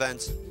sporting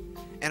events,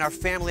 and our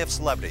family of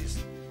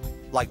celebrities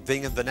like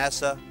Ving and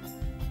Vanessa,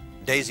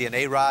 Daisy and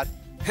A-Rod,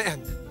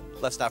 and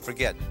let's not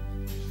forget,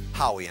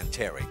 Howie and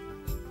Terry.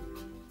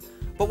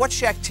 But what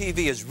Shack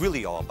TV is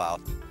really all about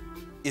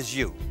is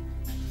you,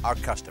 our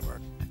customer.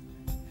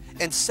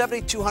 In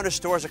 7,200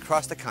 stores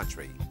across the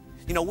country,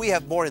 you know, we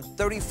have more than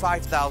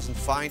 35,000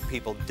 fine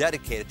people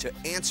dedicated to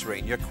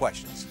answering your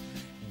questions,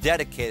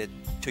 dedicated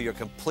to your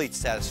complete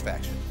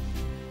satisfaction.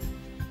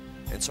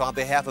 And so on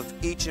behalf of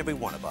each and every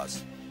one of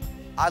us,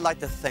 I'd like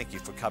to thank you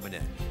for coming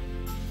in.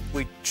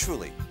 We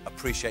truly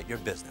appreciate your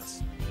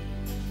business.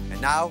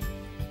 And now,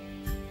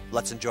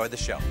 let's enjoy the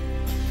show.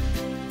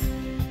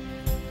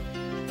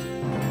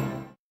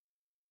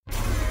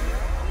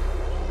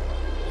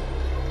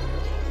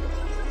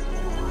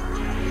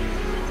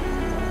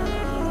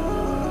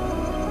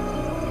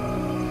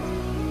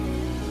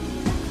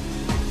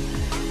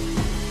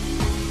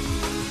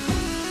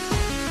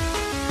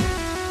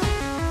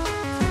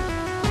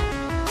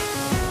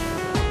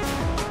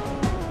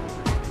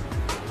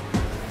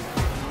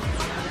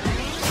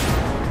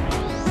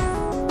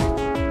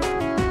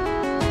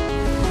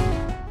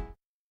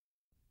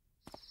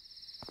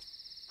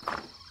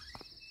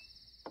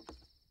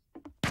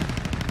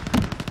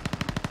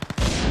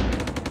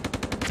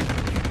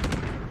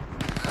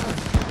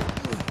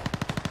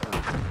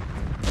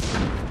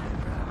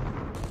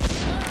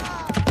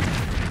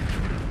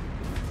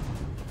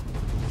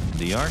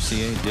 The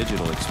RCA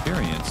digital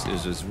experience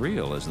is as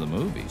real as the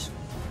movies,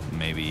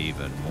 maybe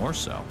even more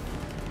so.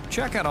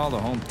 Check out all the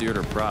home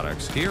theater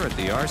products here at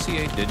the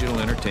RCA Digital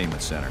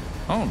Entertainment Center,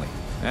 only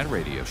at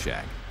Radio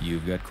Shack.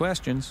 You've got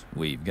questions,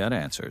 we've got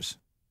answers.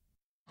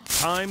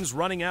 Time's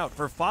running out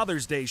for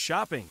Father's Day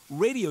shopping.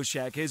 Radio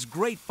Shack has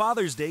great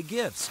Father's Day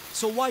gifts,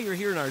 so while you're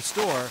here in our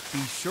store,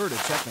 be sure to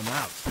check them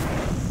out.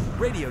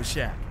 Radio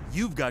Shack,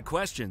 you've got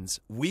questions,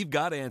 we've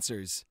got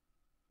answers.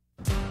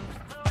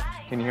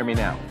 Can you hear me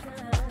now?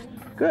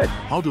 Good.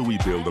 How do we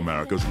build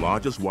America's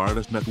largest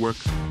wireless network?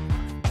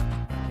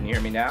 Can you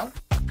hear me now?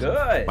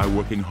 Good. By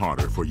working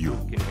harder for you.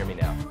 Can you hear me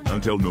now?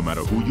 Until no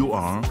matter who you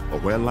are or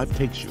where life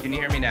takes you, Can you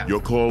hear me now?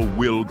 Your call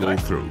will go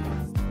through,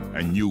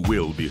 and you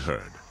will be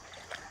heard.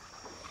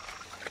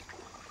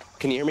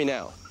 Can you hear me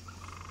now?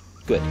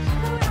 Good.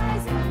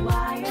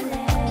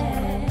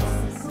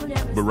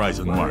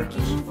 Verizon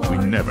Wireless. We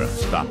never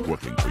stop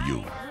working for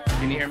you.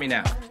 Can you hear me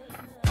now?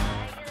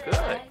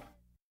 Good.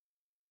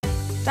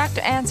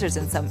 Dr. Answers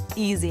and some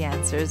easy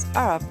answers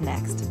are up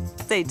next.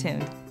 Stay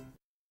tuned.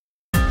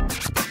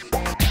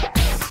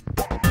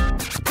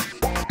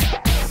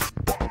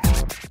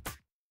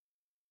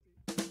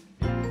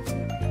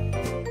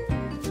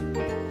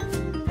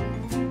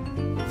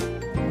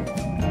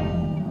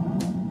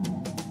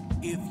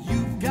 If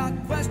you've got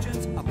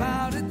questions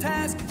about a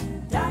task,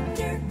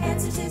 Dr.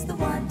 Answers is the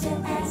one to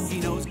ask. He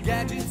knows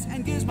gadgets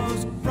and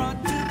gizmos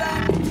front to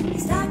back.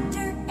 He's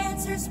Dr.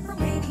 Answers from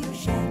Radio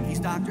Shack. He's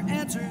Dr.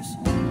 Answers.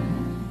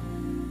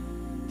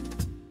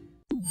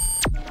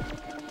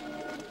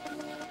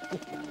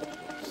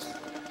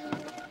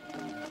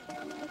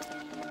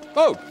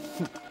 Oh,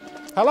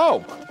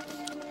 hello.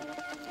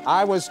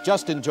 I was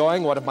just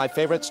enjoying one of my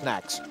favorite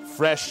snacks,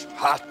 fresh,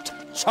 hot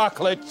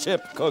chocolate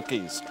chip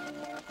cookies.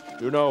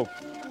 You know,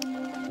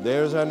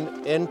 there's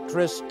an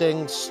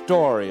interesting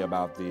story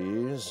about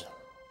these.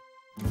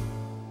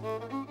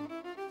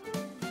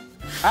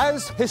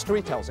 As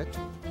history tells it,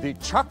 the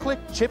chocolate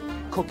chip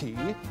cookie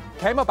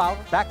came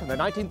about back in the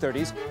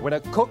 1930s when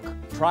a cook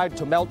tried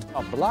to melt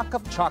a block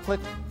of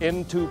chocolate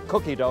into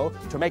cookie dough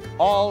to make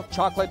all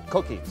chocolate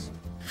cookies.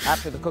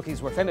 After the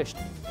cookies were finished,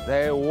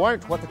 they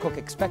weren't what the cook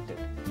expected.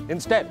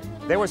 Instead,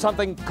 they were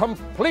something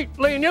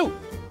completely new.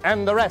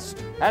 And the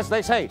rest, as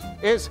they say,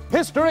 is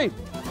history.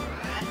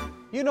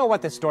 You know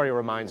what this story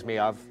reminds me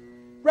of?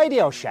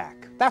 Radio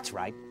Shack. That's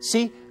right.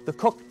 See, the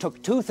cook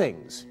took two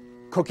things,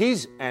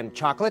 cookies and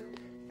chocolate,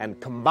 and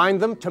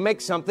combined them to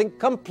make something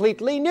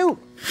completely new.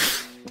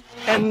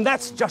 And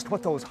that's just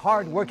what those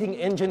hard-working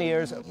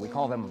engineers, we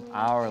call them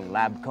our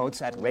lab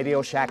coats at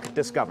Radio Shack,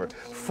 discover.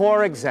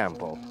 For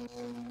example,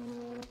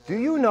 do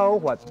you know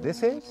what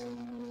this is?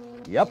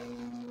 Yep,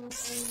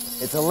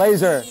 it's a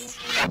laser.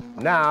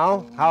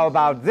 Now, how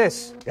about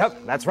this?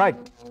 Yep, that's right,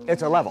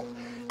 it's a level.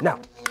 Now,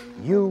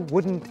 you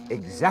wouldn't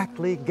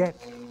exactly get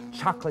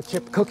chocolate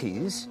chip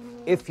cookies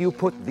if you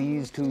put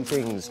these two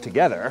things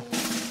together.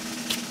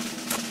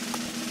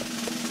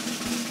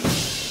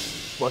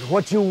 But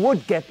what you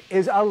would get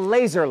is a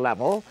laser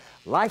level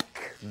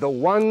like the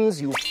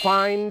ones you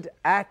find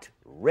at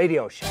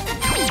Radio Shack.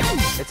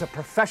 It's a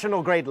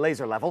professional-grade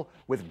laser level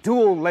with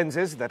dual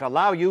lenses that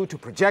allow you to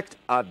project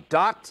a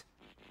dot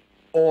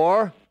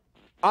or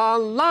a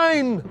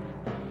line.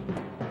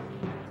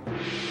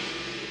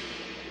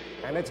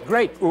 And it's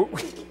great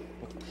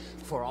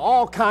for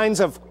all kinds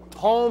of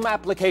home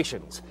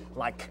applications,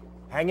 like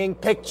hanging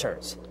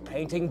pictures,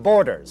 painting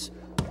borders,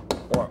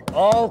 or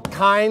all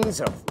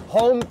kinds of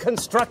home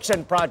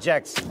construction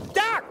projects.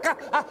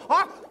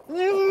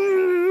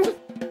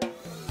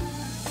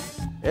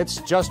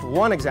 It's just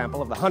one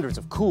example of the hundreds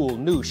of cool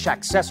new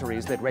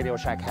Shack-accessories that Radio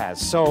Shack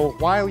has. So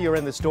while you're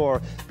in the store,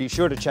 be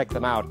sure to check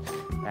them out.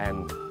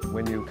 And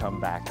when you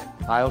come back,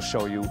 I'll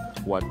show you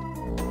what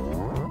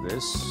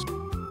this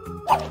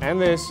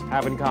and this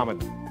have in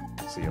common.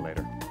 See you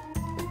later.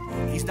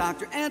 He's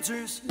Dr.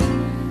 Answers.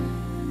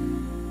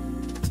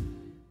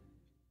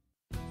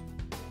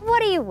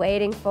 What are you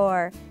waiting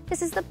for?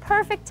 This is the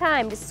perfect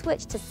time to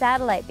switch to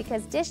satellite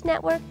because Dish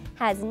Network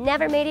has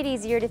never made it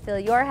easier to fill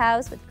your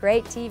house with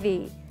great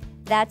TV.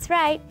 That's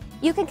right,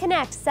 you can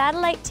connect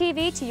satellite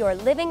TV to your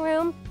living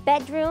room,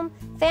 bedroom,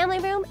 family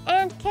room,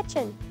 and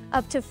kitchen.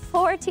 Up to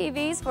 4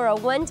 TVs for a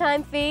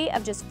one-time fee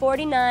of just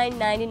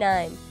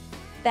 $49.99.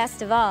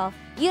 Best of all,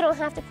 you don't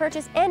have to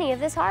purchase any of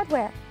this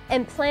hardware.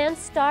 And plans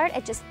start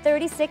at just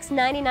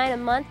 $36.99 a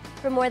month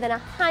for more than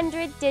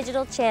 100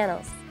 digital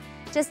channels.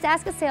 Just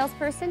ask a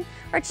salesperson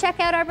or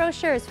check out our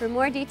brochures for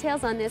more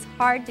details on this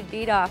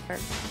hard-to-beat offer.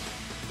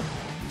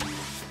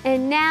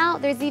 And now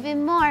there's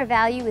even more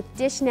value with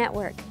Dish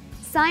Network.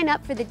 Sign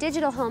up for the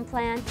digital home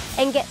plan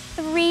and get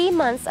 3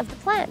 months of the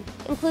plan,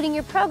 including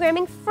your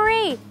programming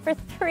free for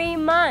 3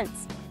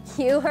 months.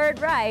 You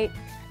heard right,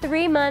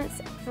 3 months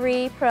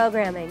free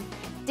programming.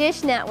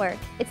 Dish Network,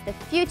 it's the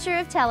future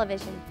of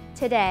television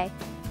today.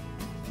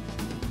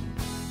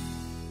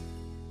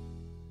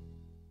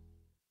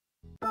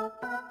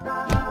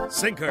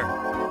 Sinker,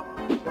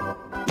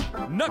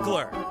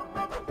 knuckler,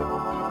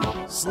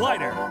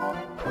 slider,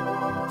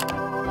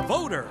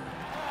 voter.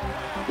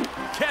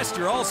 Cast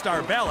your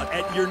all-star ballot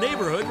at your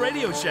neighborhood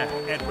Radio Shack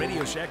at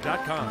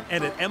RadioShack.com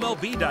and at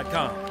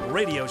MLB.com.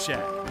 Radio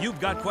Shack,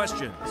 you've got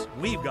questions,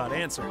 we've got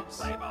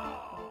answers.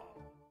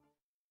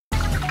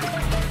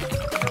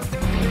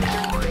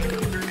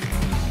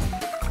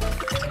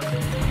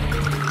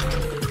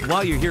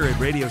 While you're here at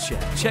Radio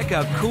Shack, check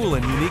out cool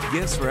and unique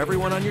gifts for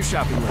everyone on your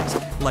shopping list,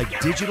 like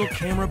digital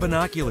camera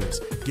binoculars.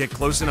 Get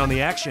close in on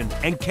the action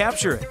and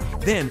capture it.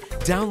 Then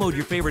download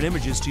your favorite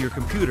images to your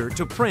computer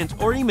to print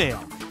or email.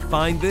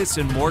 Find this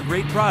and more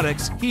great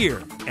products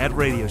here at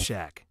Radio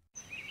Shack.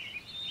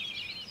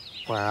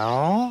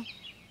 Well?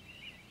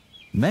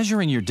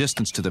 Measuring your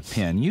distance to the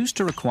pin used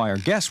to require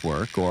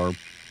guesswork or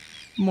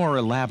more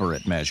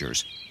elaborate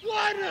measures.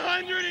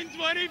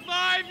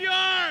 125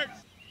 yards!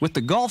 With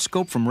the Golf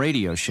Scope from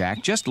Radio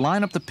Shack, just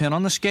line up the pin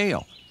on the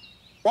scale.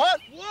 What?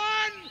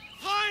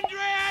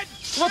 100!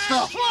 What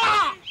the?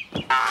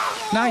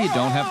 Now you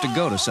don't have to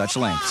go to such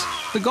lengths.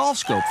 The Golf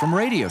Scope from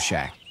Radio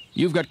Shack.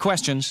 You've got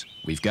questions,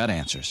 we've got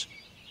answers.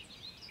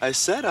 I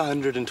said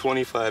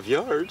 125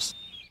 yards.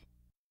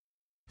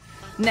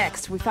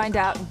 Next, we find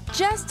out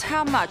just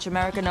how much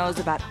America knows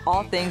about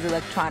all things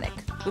electronic.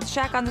 With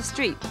Shack on the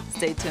Street.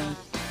 Stay tuned.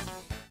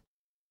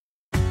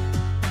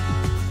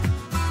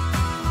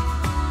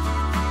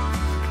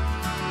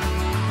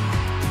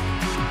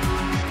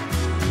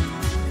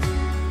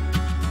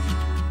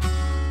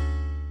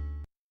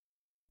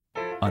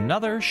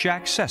 Another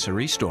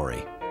Shack-accessory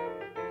story.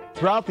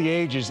 Throughout the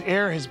ages,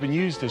 air has been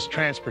used as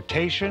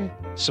transportation,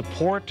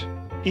 support,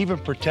 even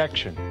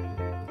protection.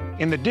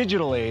 In the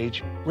digital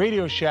age,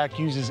 Radio Shack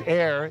uses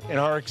air in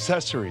our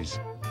accessories.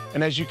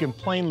 And as you can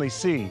plainly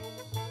see,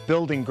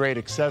 building great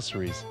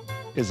accessories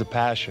is a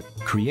passion.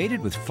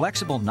 Created with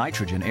flexible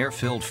nitrogen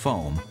air-filled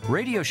foam,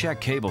 Radio Shack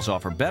cables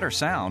offer better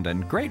sound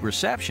and great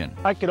reception.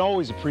 I can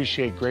always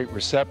appreciate great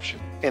reception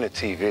in a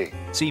TV.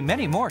 See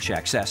many more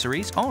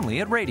Shack-accessories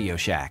only at Radio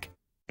Shack.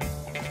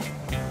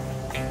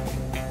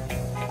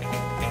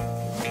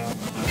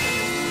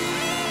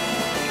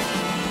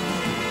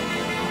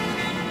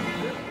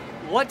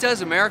 What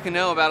does America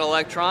know about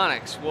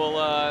electronics? Well,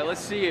 let's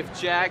see if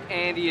Jack,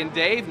 Andy, and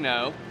Dave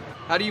know.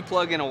 How do you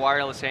plug in a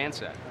wireless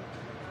handset?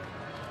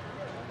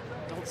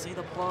 Don't say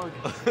the plug.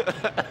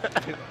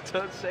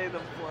 Don't say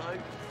the plug.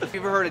 Have you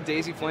ever heard of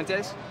Daisy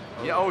Fuentes?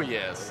 Yeah, oh,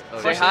 yes. Oh,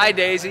 Say hi,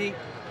 Daisy.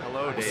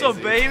 Hello, Daisy. What's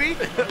up, baby?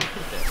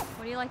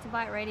 What do you like to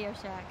buy at Radio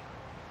Shack?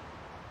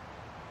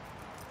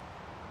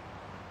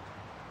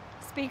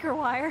 Speaker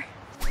wire.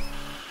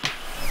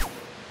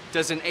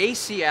 Does an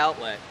AC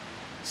outlet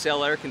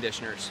sell air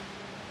conditioners?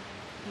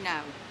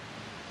 No.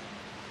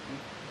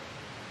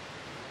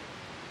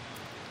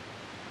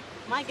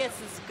 My guess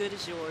is as good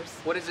as yours.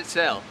 What does it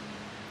sell?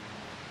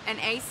 An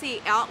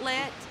AC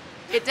outlet?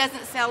 It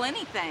doesn't sell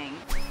anything.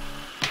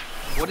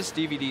 What does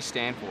DVD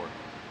stand for?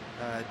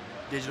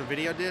 Digital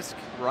video disc?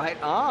 Right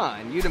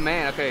on. You the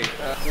man. Okay,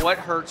 what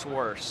hurts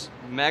worse,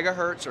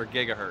 megahertz or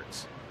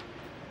gigahertz?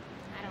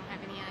 I don't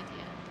have any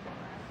idea.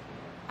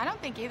 I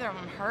don't think either of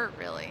them hurt,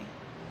 really.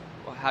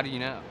 Well, how do you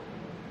know?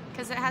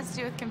 Because it has to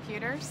do with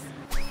computers.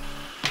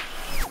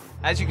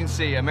 As you can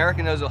see,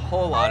 America knows a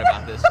whole lot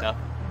about this stuff.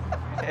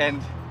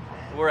 And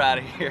we're out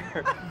of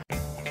here.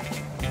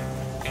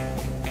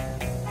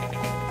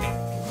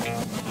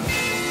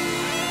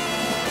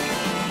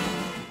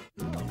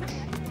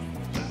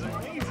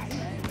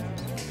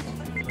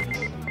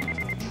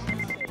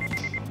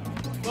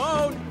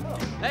 Phone!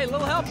 Hey,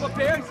 little help up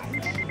here.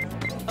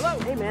 Hello?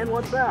 Hey, man,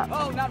 what's up?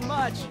 Oh, not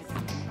much.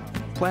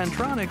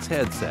 Plantronics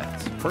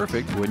headsets.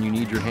 Perfect when you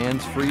need your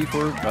hands free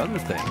for other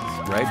things.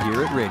 Right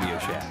here at Radio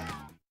Shack.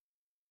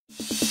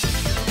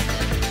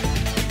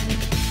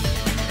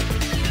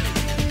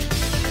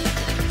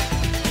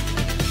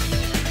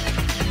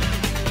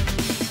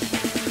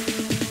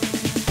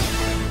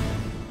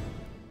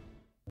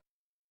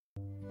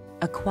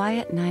 A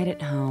quiet night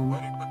at home.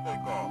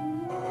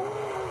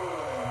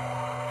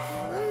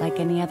 Like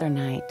any other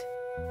night,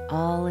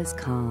 all is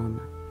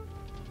calm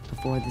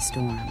before the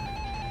storm.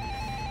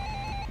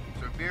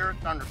 Severe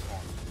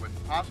thunderstorms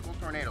with possible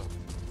tornadoes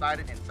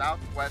sighted in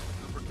southwest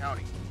Cooper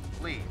County.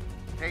 Please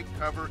take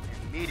cover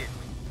immediately.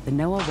 The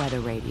NOAA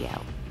Weather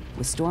Radio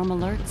with storm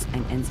alerts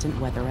and instant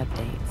weather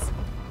updates.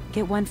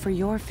 Get one for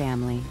your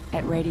family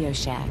at Radio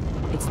Shack.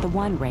 It's the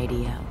one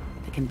radio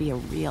that can be a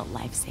real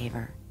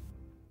lifesaver.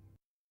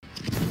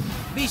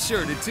 Be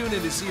sure to tune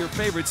in to see your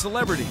favorite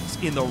celebrities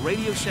in the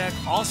Radio Shack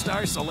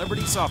All-Star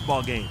Celebrity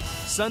Softball Game,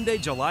 Sunday,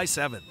 July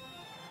 7th.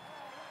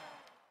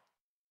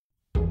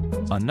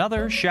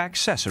 Another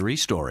Shack-cessory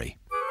story.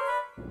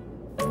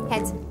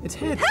 Heads. It's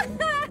heads.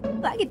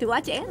 Well, I get to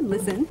watch and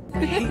listen.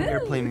 I hate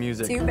airplane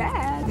music. Too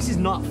bad. This is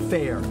not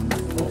fair.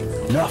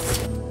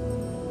 Enough.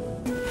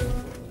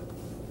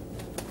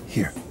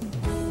 Here.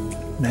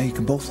 Now you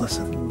can both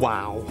listen.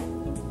 Wow.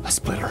 A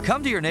splitter.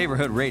 Come to your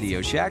neighborhood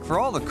Radio Shack for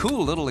all the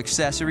cool little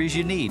accessories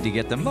you need to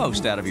get the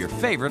most out of your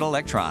favorite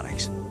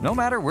electronics, no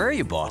matter where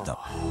you bought them.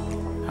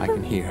 I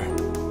can hear.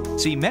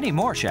 See many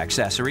more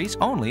Shack-accessories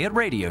only at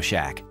Radio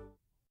Shack.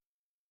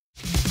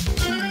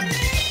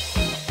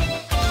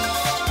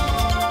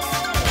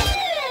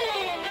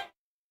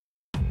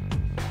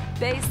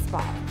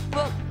 Baseball,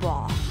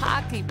 football,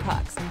 hockey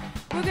pucks.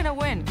 We're gonna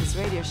win because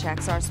Radio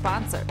Shack's our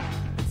sponsor.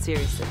 But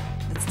seriously,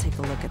 let's take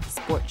a look at the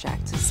Sport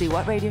Shack to see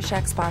what Radio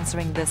Shack's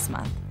sponsoring this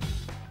month.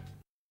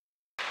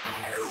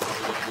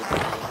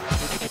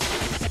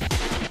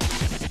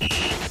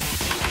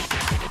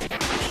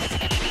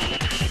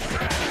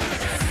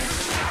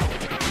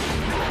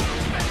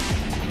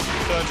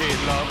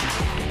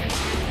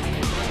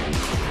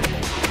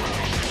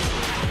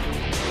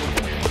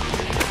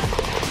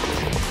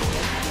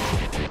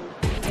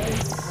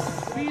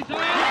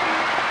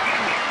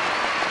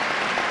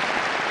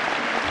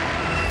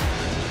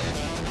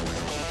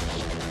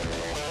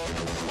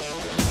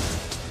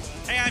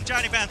 Hey, I'm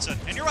Johnny Benson,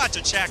 and you're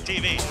watching Shack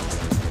TV.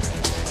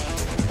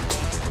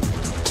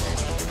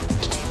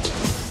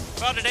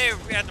 Well, today,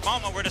 at the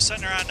moment, we're just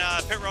sitting there on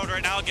pit road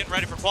right now, getting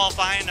ready for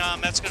qualifying.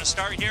 That's going to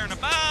start here in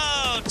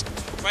about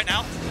right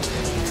now.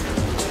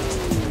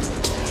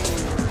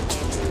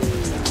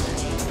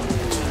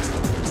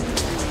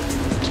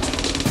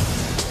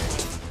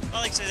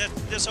 Well, like I said,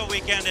 this whole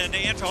weekend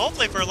and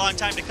hopefully for a long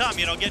time to come,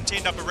 you know, getting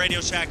teamed up at Radio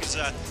Shack is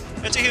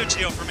it's a huge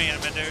deal for me. I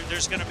mean,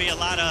 there's going to be a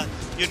lot of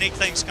unique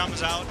things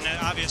comes out, and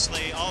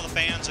obviously all the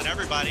fans and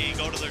everybody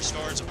go to their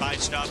stores and buy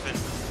stuff,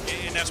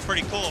 and that's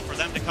pretty cool for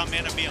them to come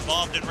in and be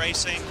involved in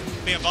racing,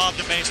 be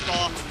involved in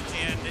baseball,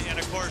 and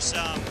of course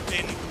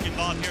being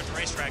involved here at the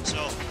racetrack.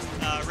 So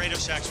Radio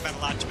Shack's meant a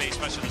lot to me,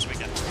 especially this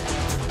weekend.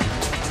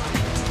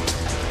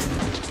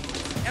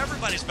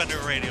 Everybody's been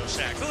to a Radio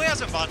Shack. Who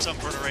hasn't bought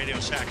something for the Radio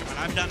Shack? I mean,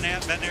 I've done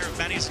that, been there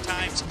many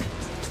times.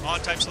 All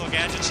types of little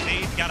gadgets you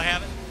need, gotta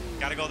have it.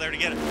 Gotta go there to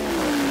get it.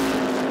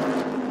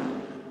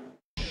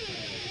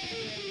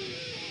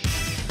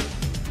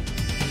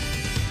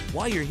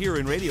 While you're here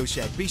in Radio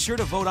Shack, be sure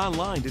to vote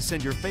online to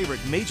send your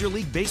favorite Major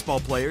League Baseball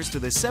players to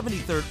the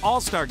 73rd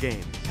All-Star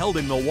Game, held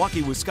in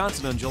Milwaukee,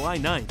 Wisconsin on July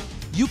 9th.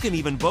 You can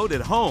even vote at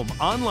home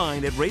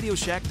online at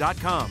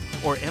radioshack.com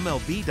or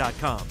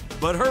MLB.com.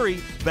 But hurry,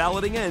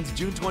 balloting ends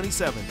June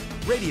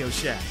 27th. Radio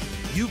Shack.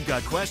 You've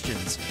got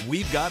questions,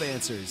 we've got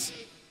answers.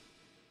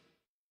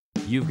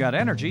 You've got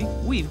energy,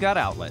 we've got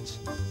outlets.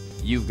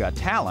 You've got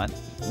talent,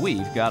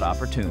 we've got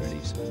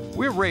opportunities.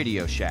 We're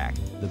Radio Shack,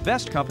 the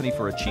best company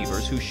for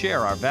achievers who share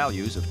our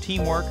values of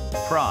teamwork,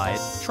 pride,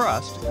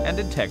 trust, and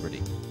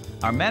integrity.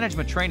 Our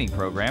management training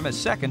program is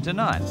second to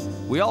none.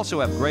 We also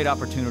have great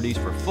opportunities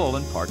for full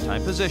and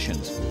part-time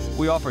positions.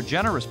 We offer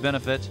generous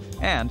benefits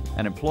and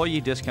an employee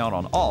discount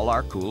on all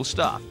our cool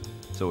stuff.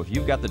 So if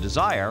you've got the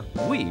desire,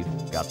 we've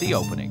got the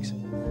openings.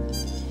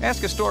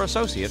 Ask a store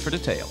associate for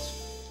details.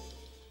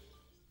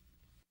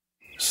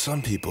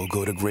 Some people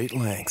go to great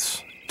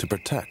lengths to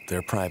protect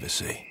their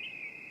privacy.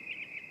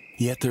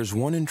 Yet there's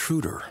one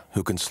intruder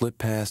who can slip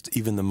past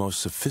even the most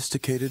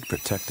sophisticated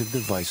protective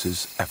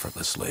devices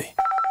effortlessly.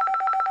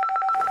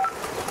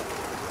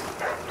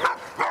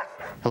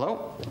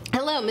 Hello?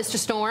 Hello, Mr.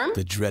 Storm.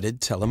 The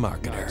dreaded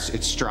telemarketer.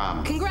 It's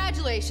Strom.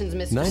 Congratulations,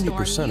 Mr. Storm.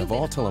 90% of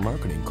all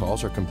telemarketing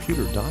calls are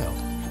computer dialed.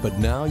 But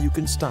now you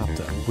can stop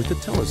them with the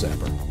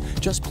Telezapper.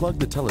 Just plug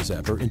the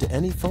Telezapper into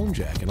any phone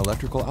jack and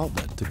electrical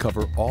outlet to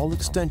cover all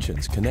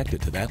extensions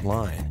connected to that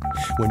line.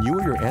 When you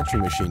or your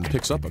answering machine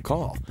picks up a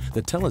call,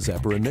 the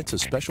Telezapper emits a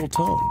special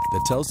tone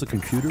that tells the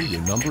computer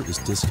your number is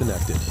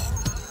disconnected.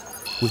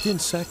 Within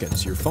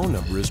seconds, your phone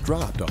number is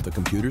dropped off the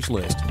computer's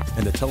list,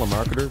 and the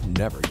telemarketer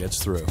never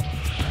gets through.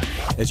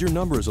 As your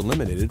number is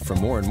eliminated from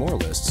more and more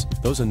lists,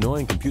 those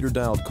annoying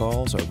computer-dialed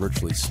calls are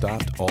virtually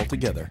stopped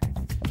altogether.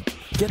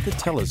 Get the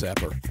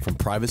Telezapper from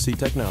Privacy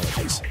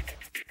Technologies.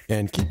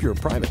 And keep your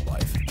private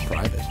life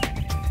private.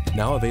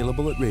 Now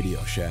available at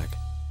Radio Shack.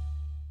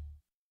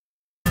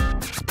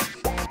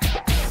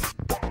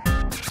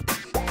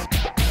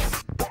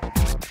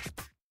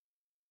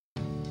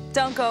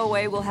 Don't go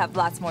away, we'll have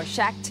lots more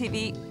Shack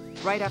TV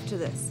right after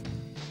this.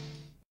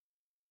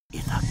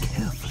 In a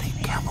carefully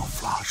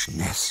camouflaged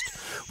nest,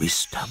 we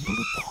stumbled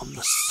upon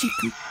the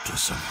secret to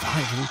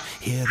survival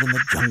here in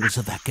the jungles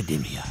of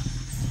academia.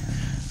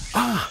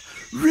 Ah,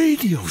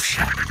 Radio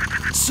Shack,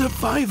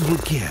 survival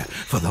gear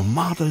for the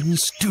modern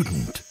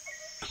student.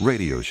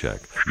 Radio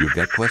Shack, you've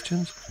got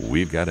questions,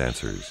 we've got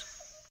answers.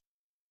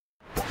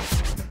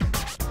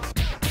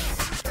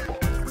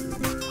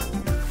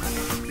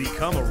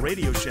 Become a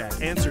Radio Shack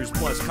Answers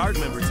Plus card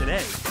member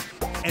today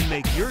and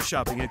make your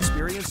shopping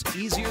experience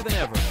easier than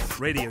ever.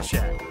 Radio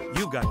Shack,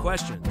 you've got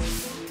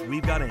questions,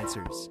 we've got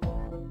answers.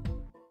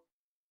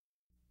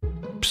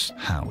 Psst,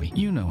 Howie,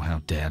 you know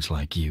how dads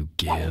like you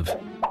give.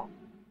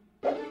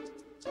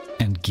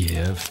 And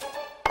give.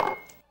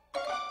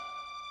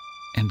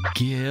 And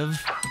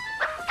give.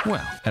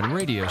 Well, at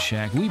Radio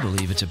Shack, we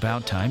believe it's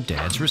about time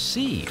dads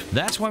receive.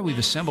 That's why we've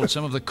assembled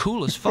some of the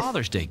coolest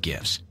Father's Day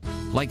gifts.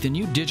 Like the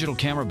new digital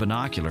camera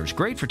binoculars,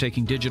 great for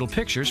taking digital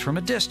pictures from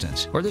a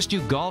distance. Or this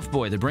new golf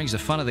boy that brings the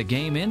fun of the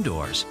game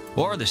indoors.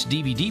 Or this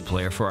DVD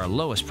player for our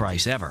lowest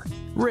price ever.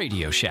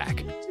 Radio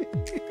Shack.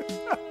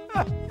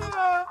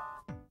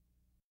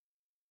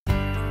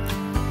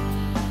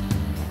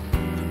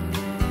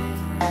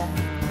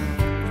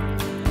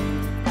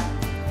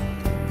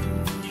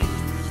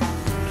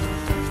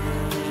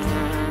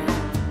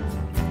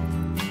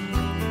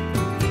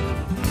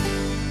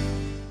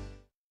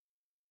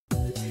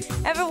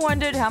 Ever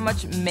wondered how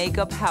much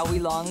makeup Howie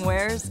Long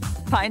wears?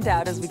 Find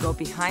out as we go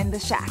behind the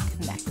shack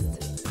next.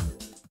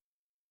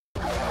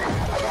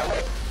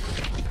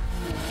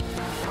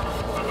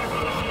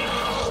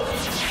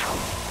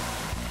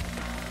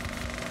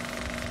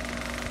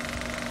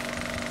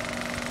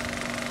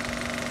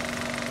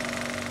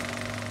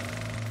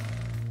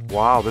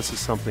 Wow, this is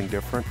something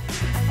different.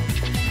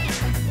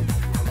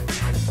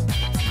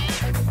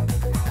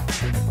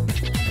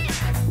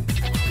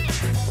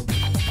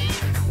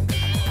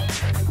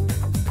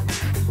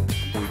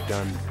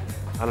 Done,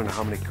 I don't know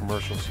how many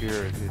commercials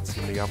here. It's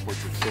in the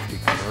upwards of 50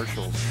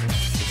 commercials.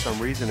 For some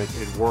reason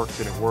it worked,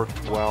 and it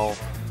worked well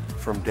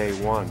from day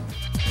one.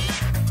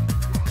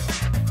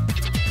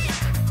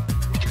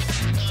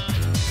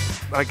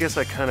 I guess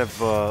I kind of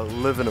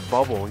live in a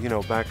bubble, you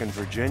know, back in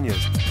Virginia.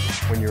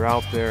 When you're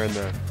out there in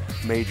the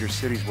major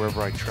cities,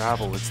 wherever I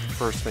travel, it's the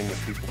first thing that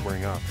people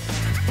bring up.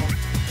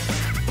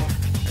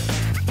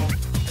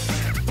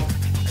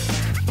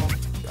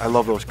 I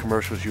love those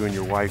commercials you and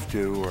your wife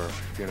do, or,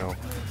 you know,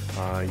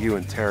 you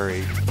and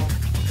Terry.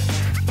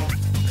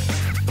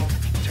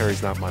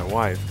 Terry's not my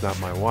wife, not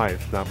my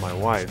wife, not my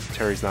wife.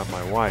 Terry's not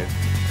my wife.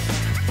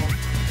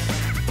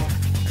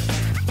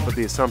 But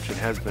the assumption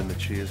has been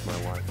that she is my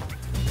wife.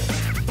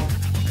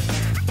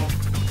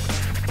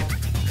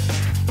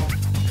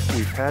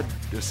 We've had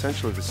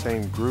essentially the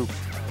same group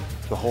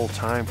the whole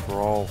time for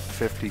all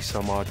 50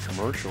 some odd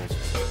commercials.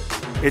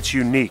 It's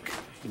unique,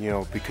 you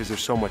know, because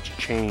there's so much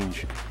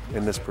change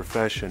in this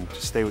profession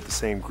to stay with the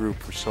same group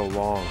for so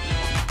long.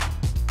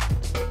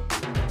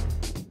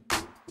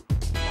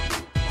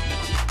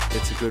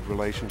 It's a good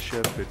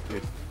relationship.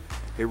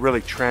 It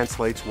really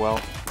translates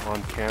well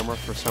on camera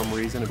for some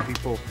reason, and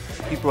people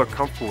are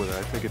comfortable with it.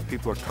 I think if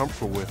people are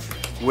comfortable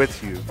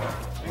with you,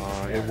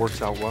 it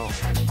works out well.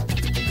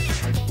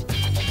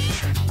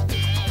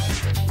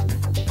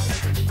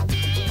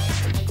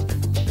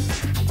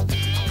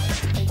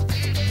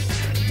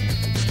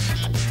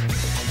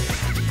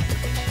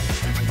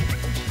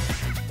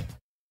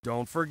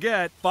 Don't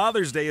forget,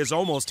 Father's Day is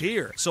almost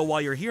here. So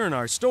while you're here in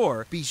our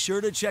store, be sure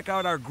to check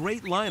out our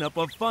great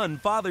lineup of fun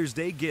Father's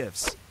Day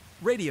gifts.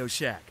 Radio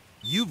Shack,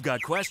 you've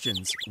got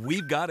questions,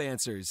 we've got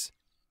answers.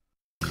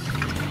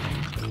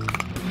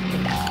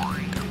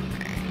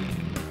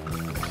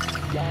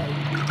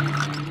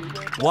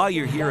 While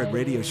you're here at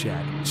Radio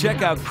Shack,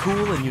 check out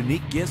cool and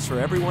unique gifts for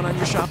everyone on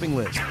your shopping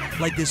list,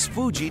 like this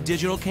Fuji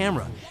digital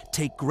camera.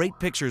 Take great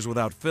pictures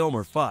without film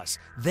or fuss,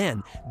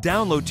 then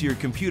download to your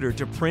computer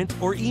to print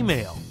or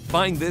email.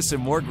 Find this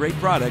and more great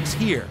products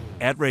here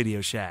at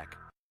Radio Shack.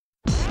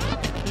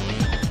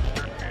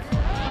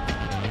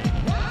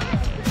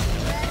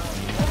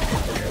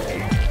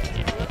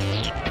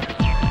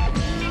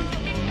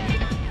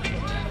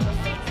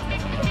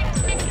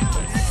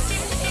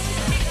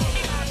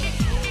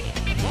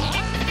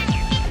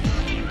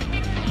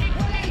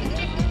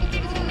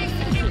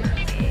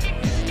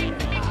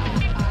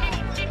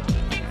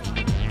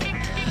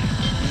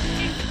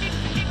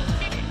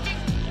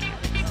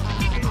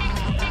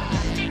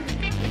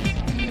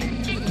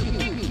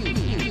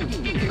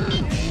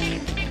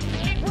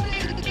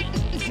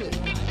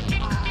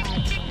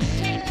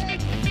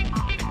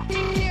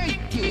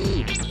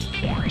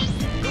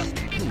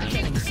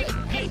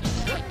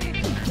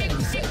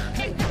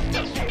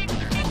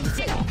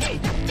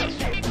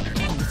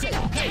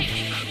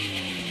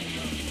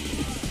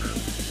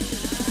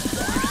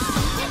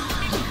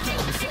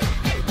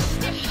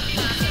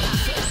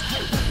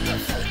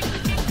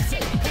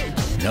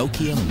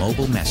 Nokia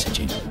mobile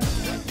messaging.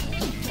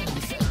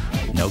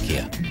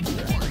 Nokia.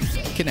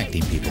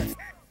 Connecting people.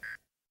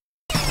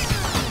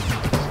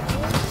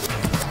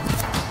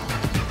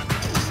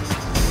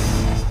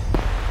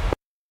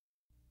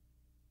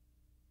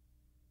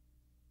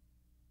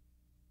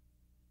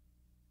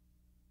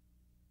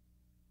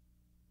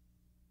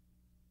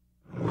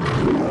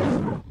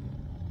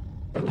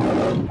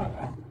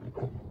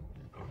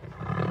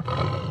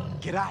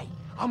 G'day,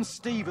 I'm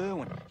Steve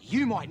Irwin.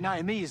 You might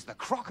know me as the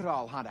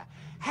Crocodile Hunter.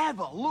 Have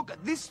a look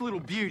at this little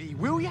beauty,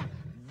 will ya?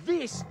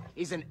 This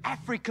is an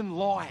African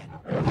lion.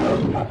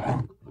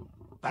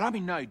 But I'm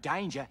in no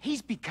danger.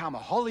 He's become a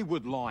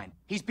Hollywood lion.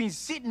 He's been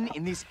sitting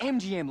in this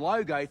MGM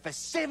logo for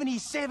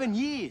 77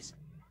 years.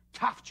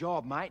 Tough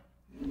job, mate.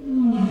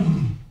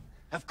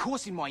 Of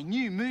course, in my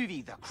new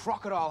movie, The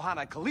Crocodile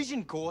Hunter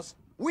Collision Course,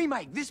 we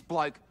make this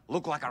bloke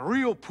look like a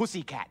real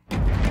pussycat.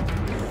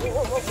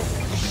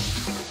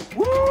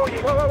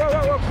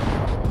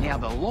 Now,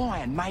 the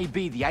lion may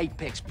be the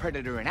apex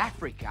predator in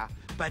Africa,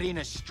 but in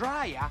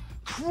Australia,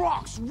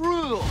 crocs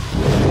rule.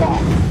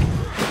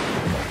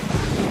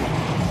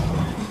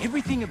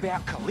 Everything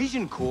about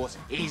Collision Course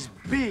is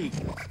big,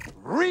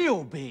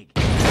 real big.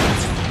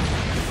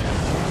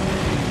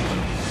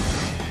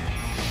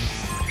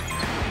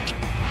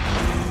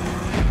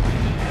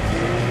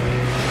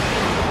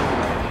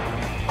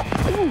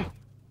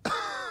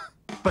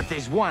 But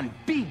there's one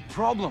big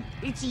problem.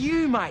 It's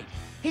you, mate.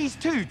 He's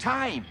too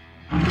tame.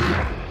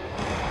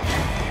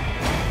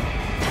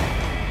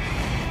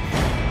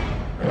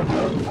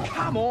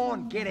 Come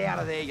on, get out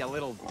of there, you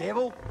little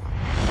devil.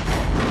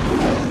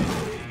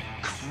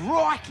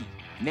 Crikey!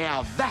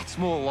 Now that's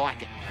more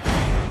like it.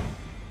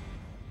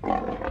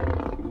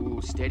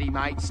 Ooh, steady,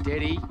 mate,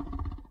 steady.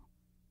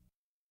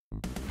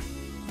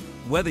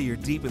 Whether you're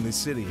deep in the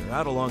city or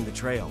out along the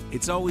trail,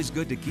 it's always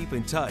good to keep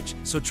in touch.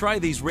 So try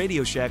these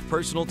Radio Shack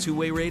personal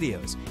two-way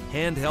radios.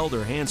 Handheld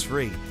or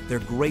hands-free, they're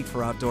great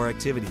for outdoor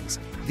activities.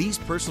 These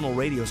personal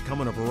radios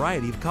come in a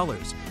variety of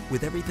colors,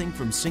 with everything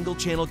from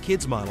single-channel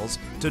kids models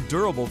to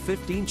durable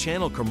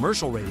 15-channel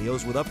commercial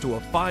radios with up to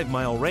a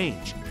 5-mile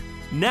range.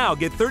 Now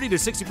get 30 to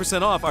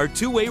 60% off our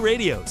two-way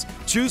radios.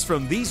 Choose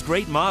from these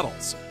great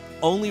models.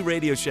 Only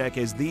Radio Shack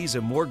has these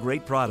and more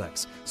great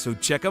products, so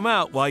check them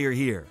out while you're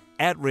here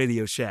at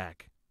Radio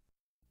Shack.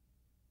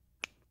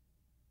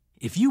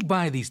 If you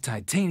buy these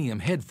titanium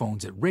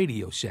headphones at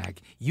Radio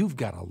Shack, you've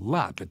got a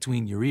lot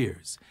between your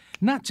ears.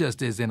 Not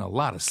just as in a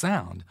lot of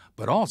sound,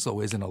 but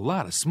also as in a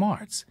lot of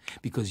smarts.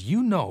 Because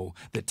you know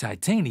that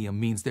titanium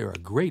means they're a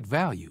great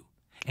value.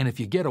 And if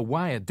you get a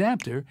Y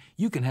adapter,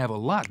 you can have a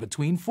lot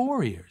between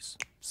 4 ears.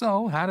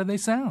 So, how do they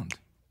sound?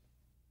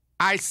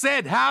 I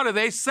said, how do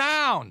they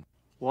sound?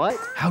 What?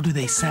 How do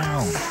they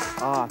sound?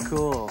 Ah,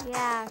 cool.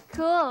 Yeah,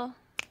 cool.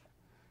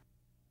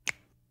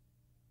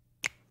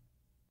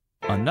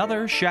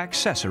 Another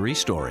Shack-cessory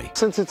story.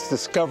 Since its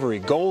discovery,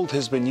 gold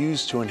has been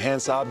used to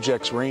enhance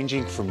objects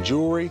ranging from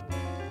jewelry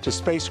to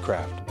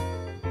spacecraft,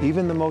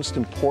 even the most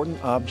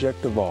important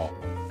object of all,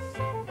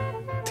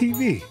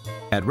 TV.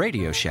 At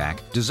Radio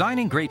Shack,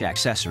 designing great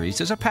accessories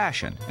is a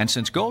passion, and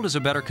since gold is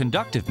a better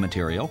conductive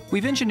material,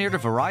 we've engineered a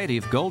variety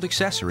of gold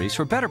accessories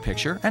for better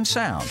picture and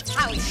sound.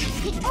 Ouch!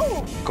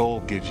 Oh!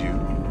 Gold gives you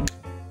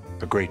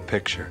a great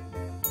picture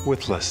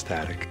with less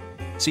static.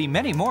 See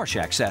many more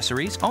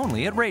Shack-accessories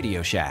only at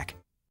Radio Shack.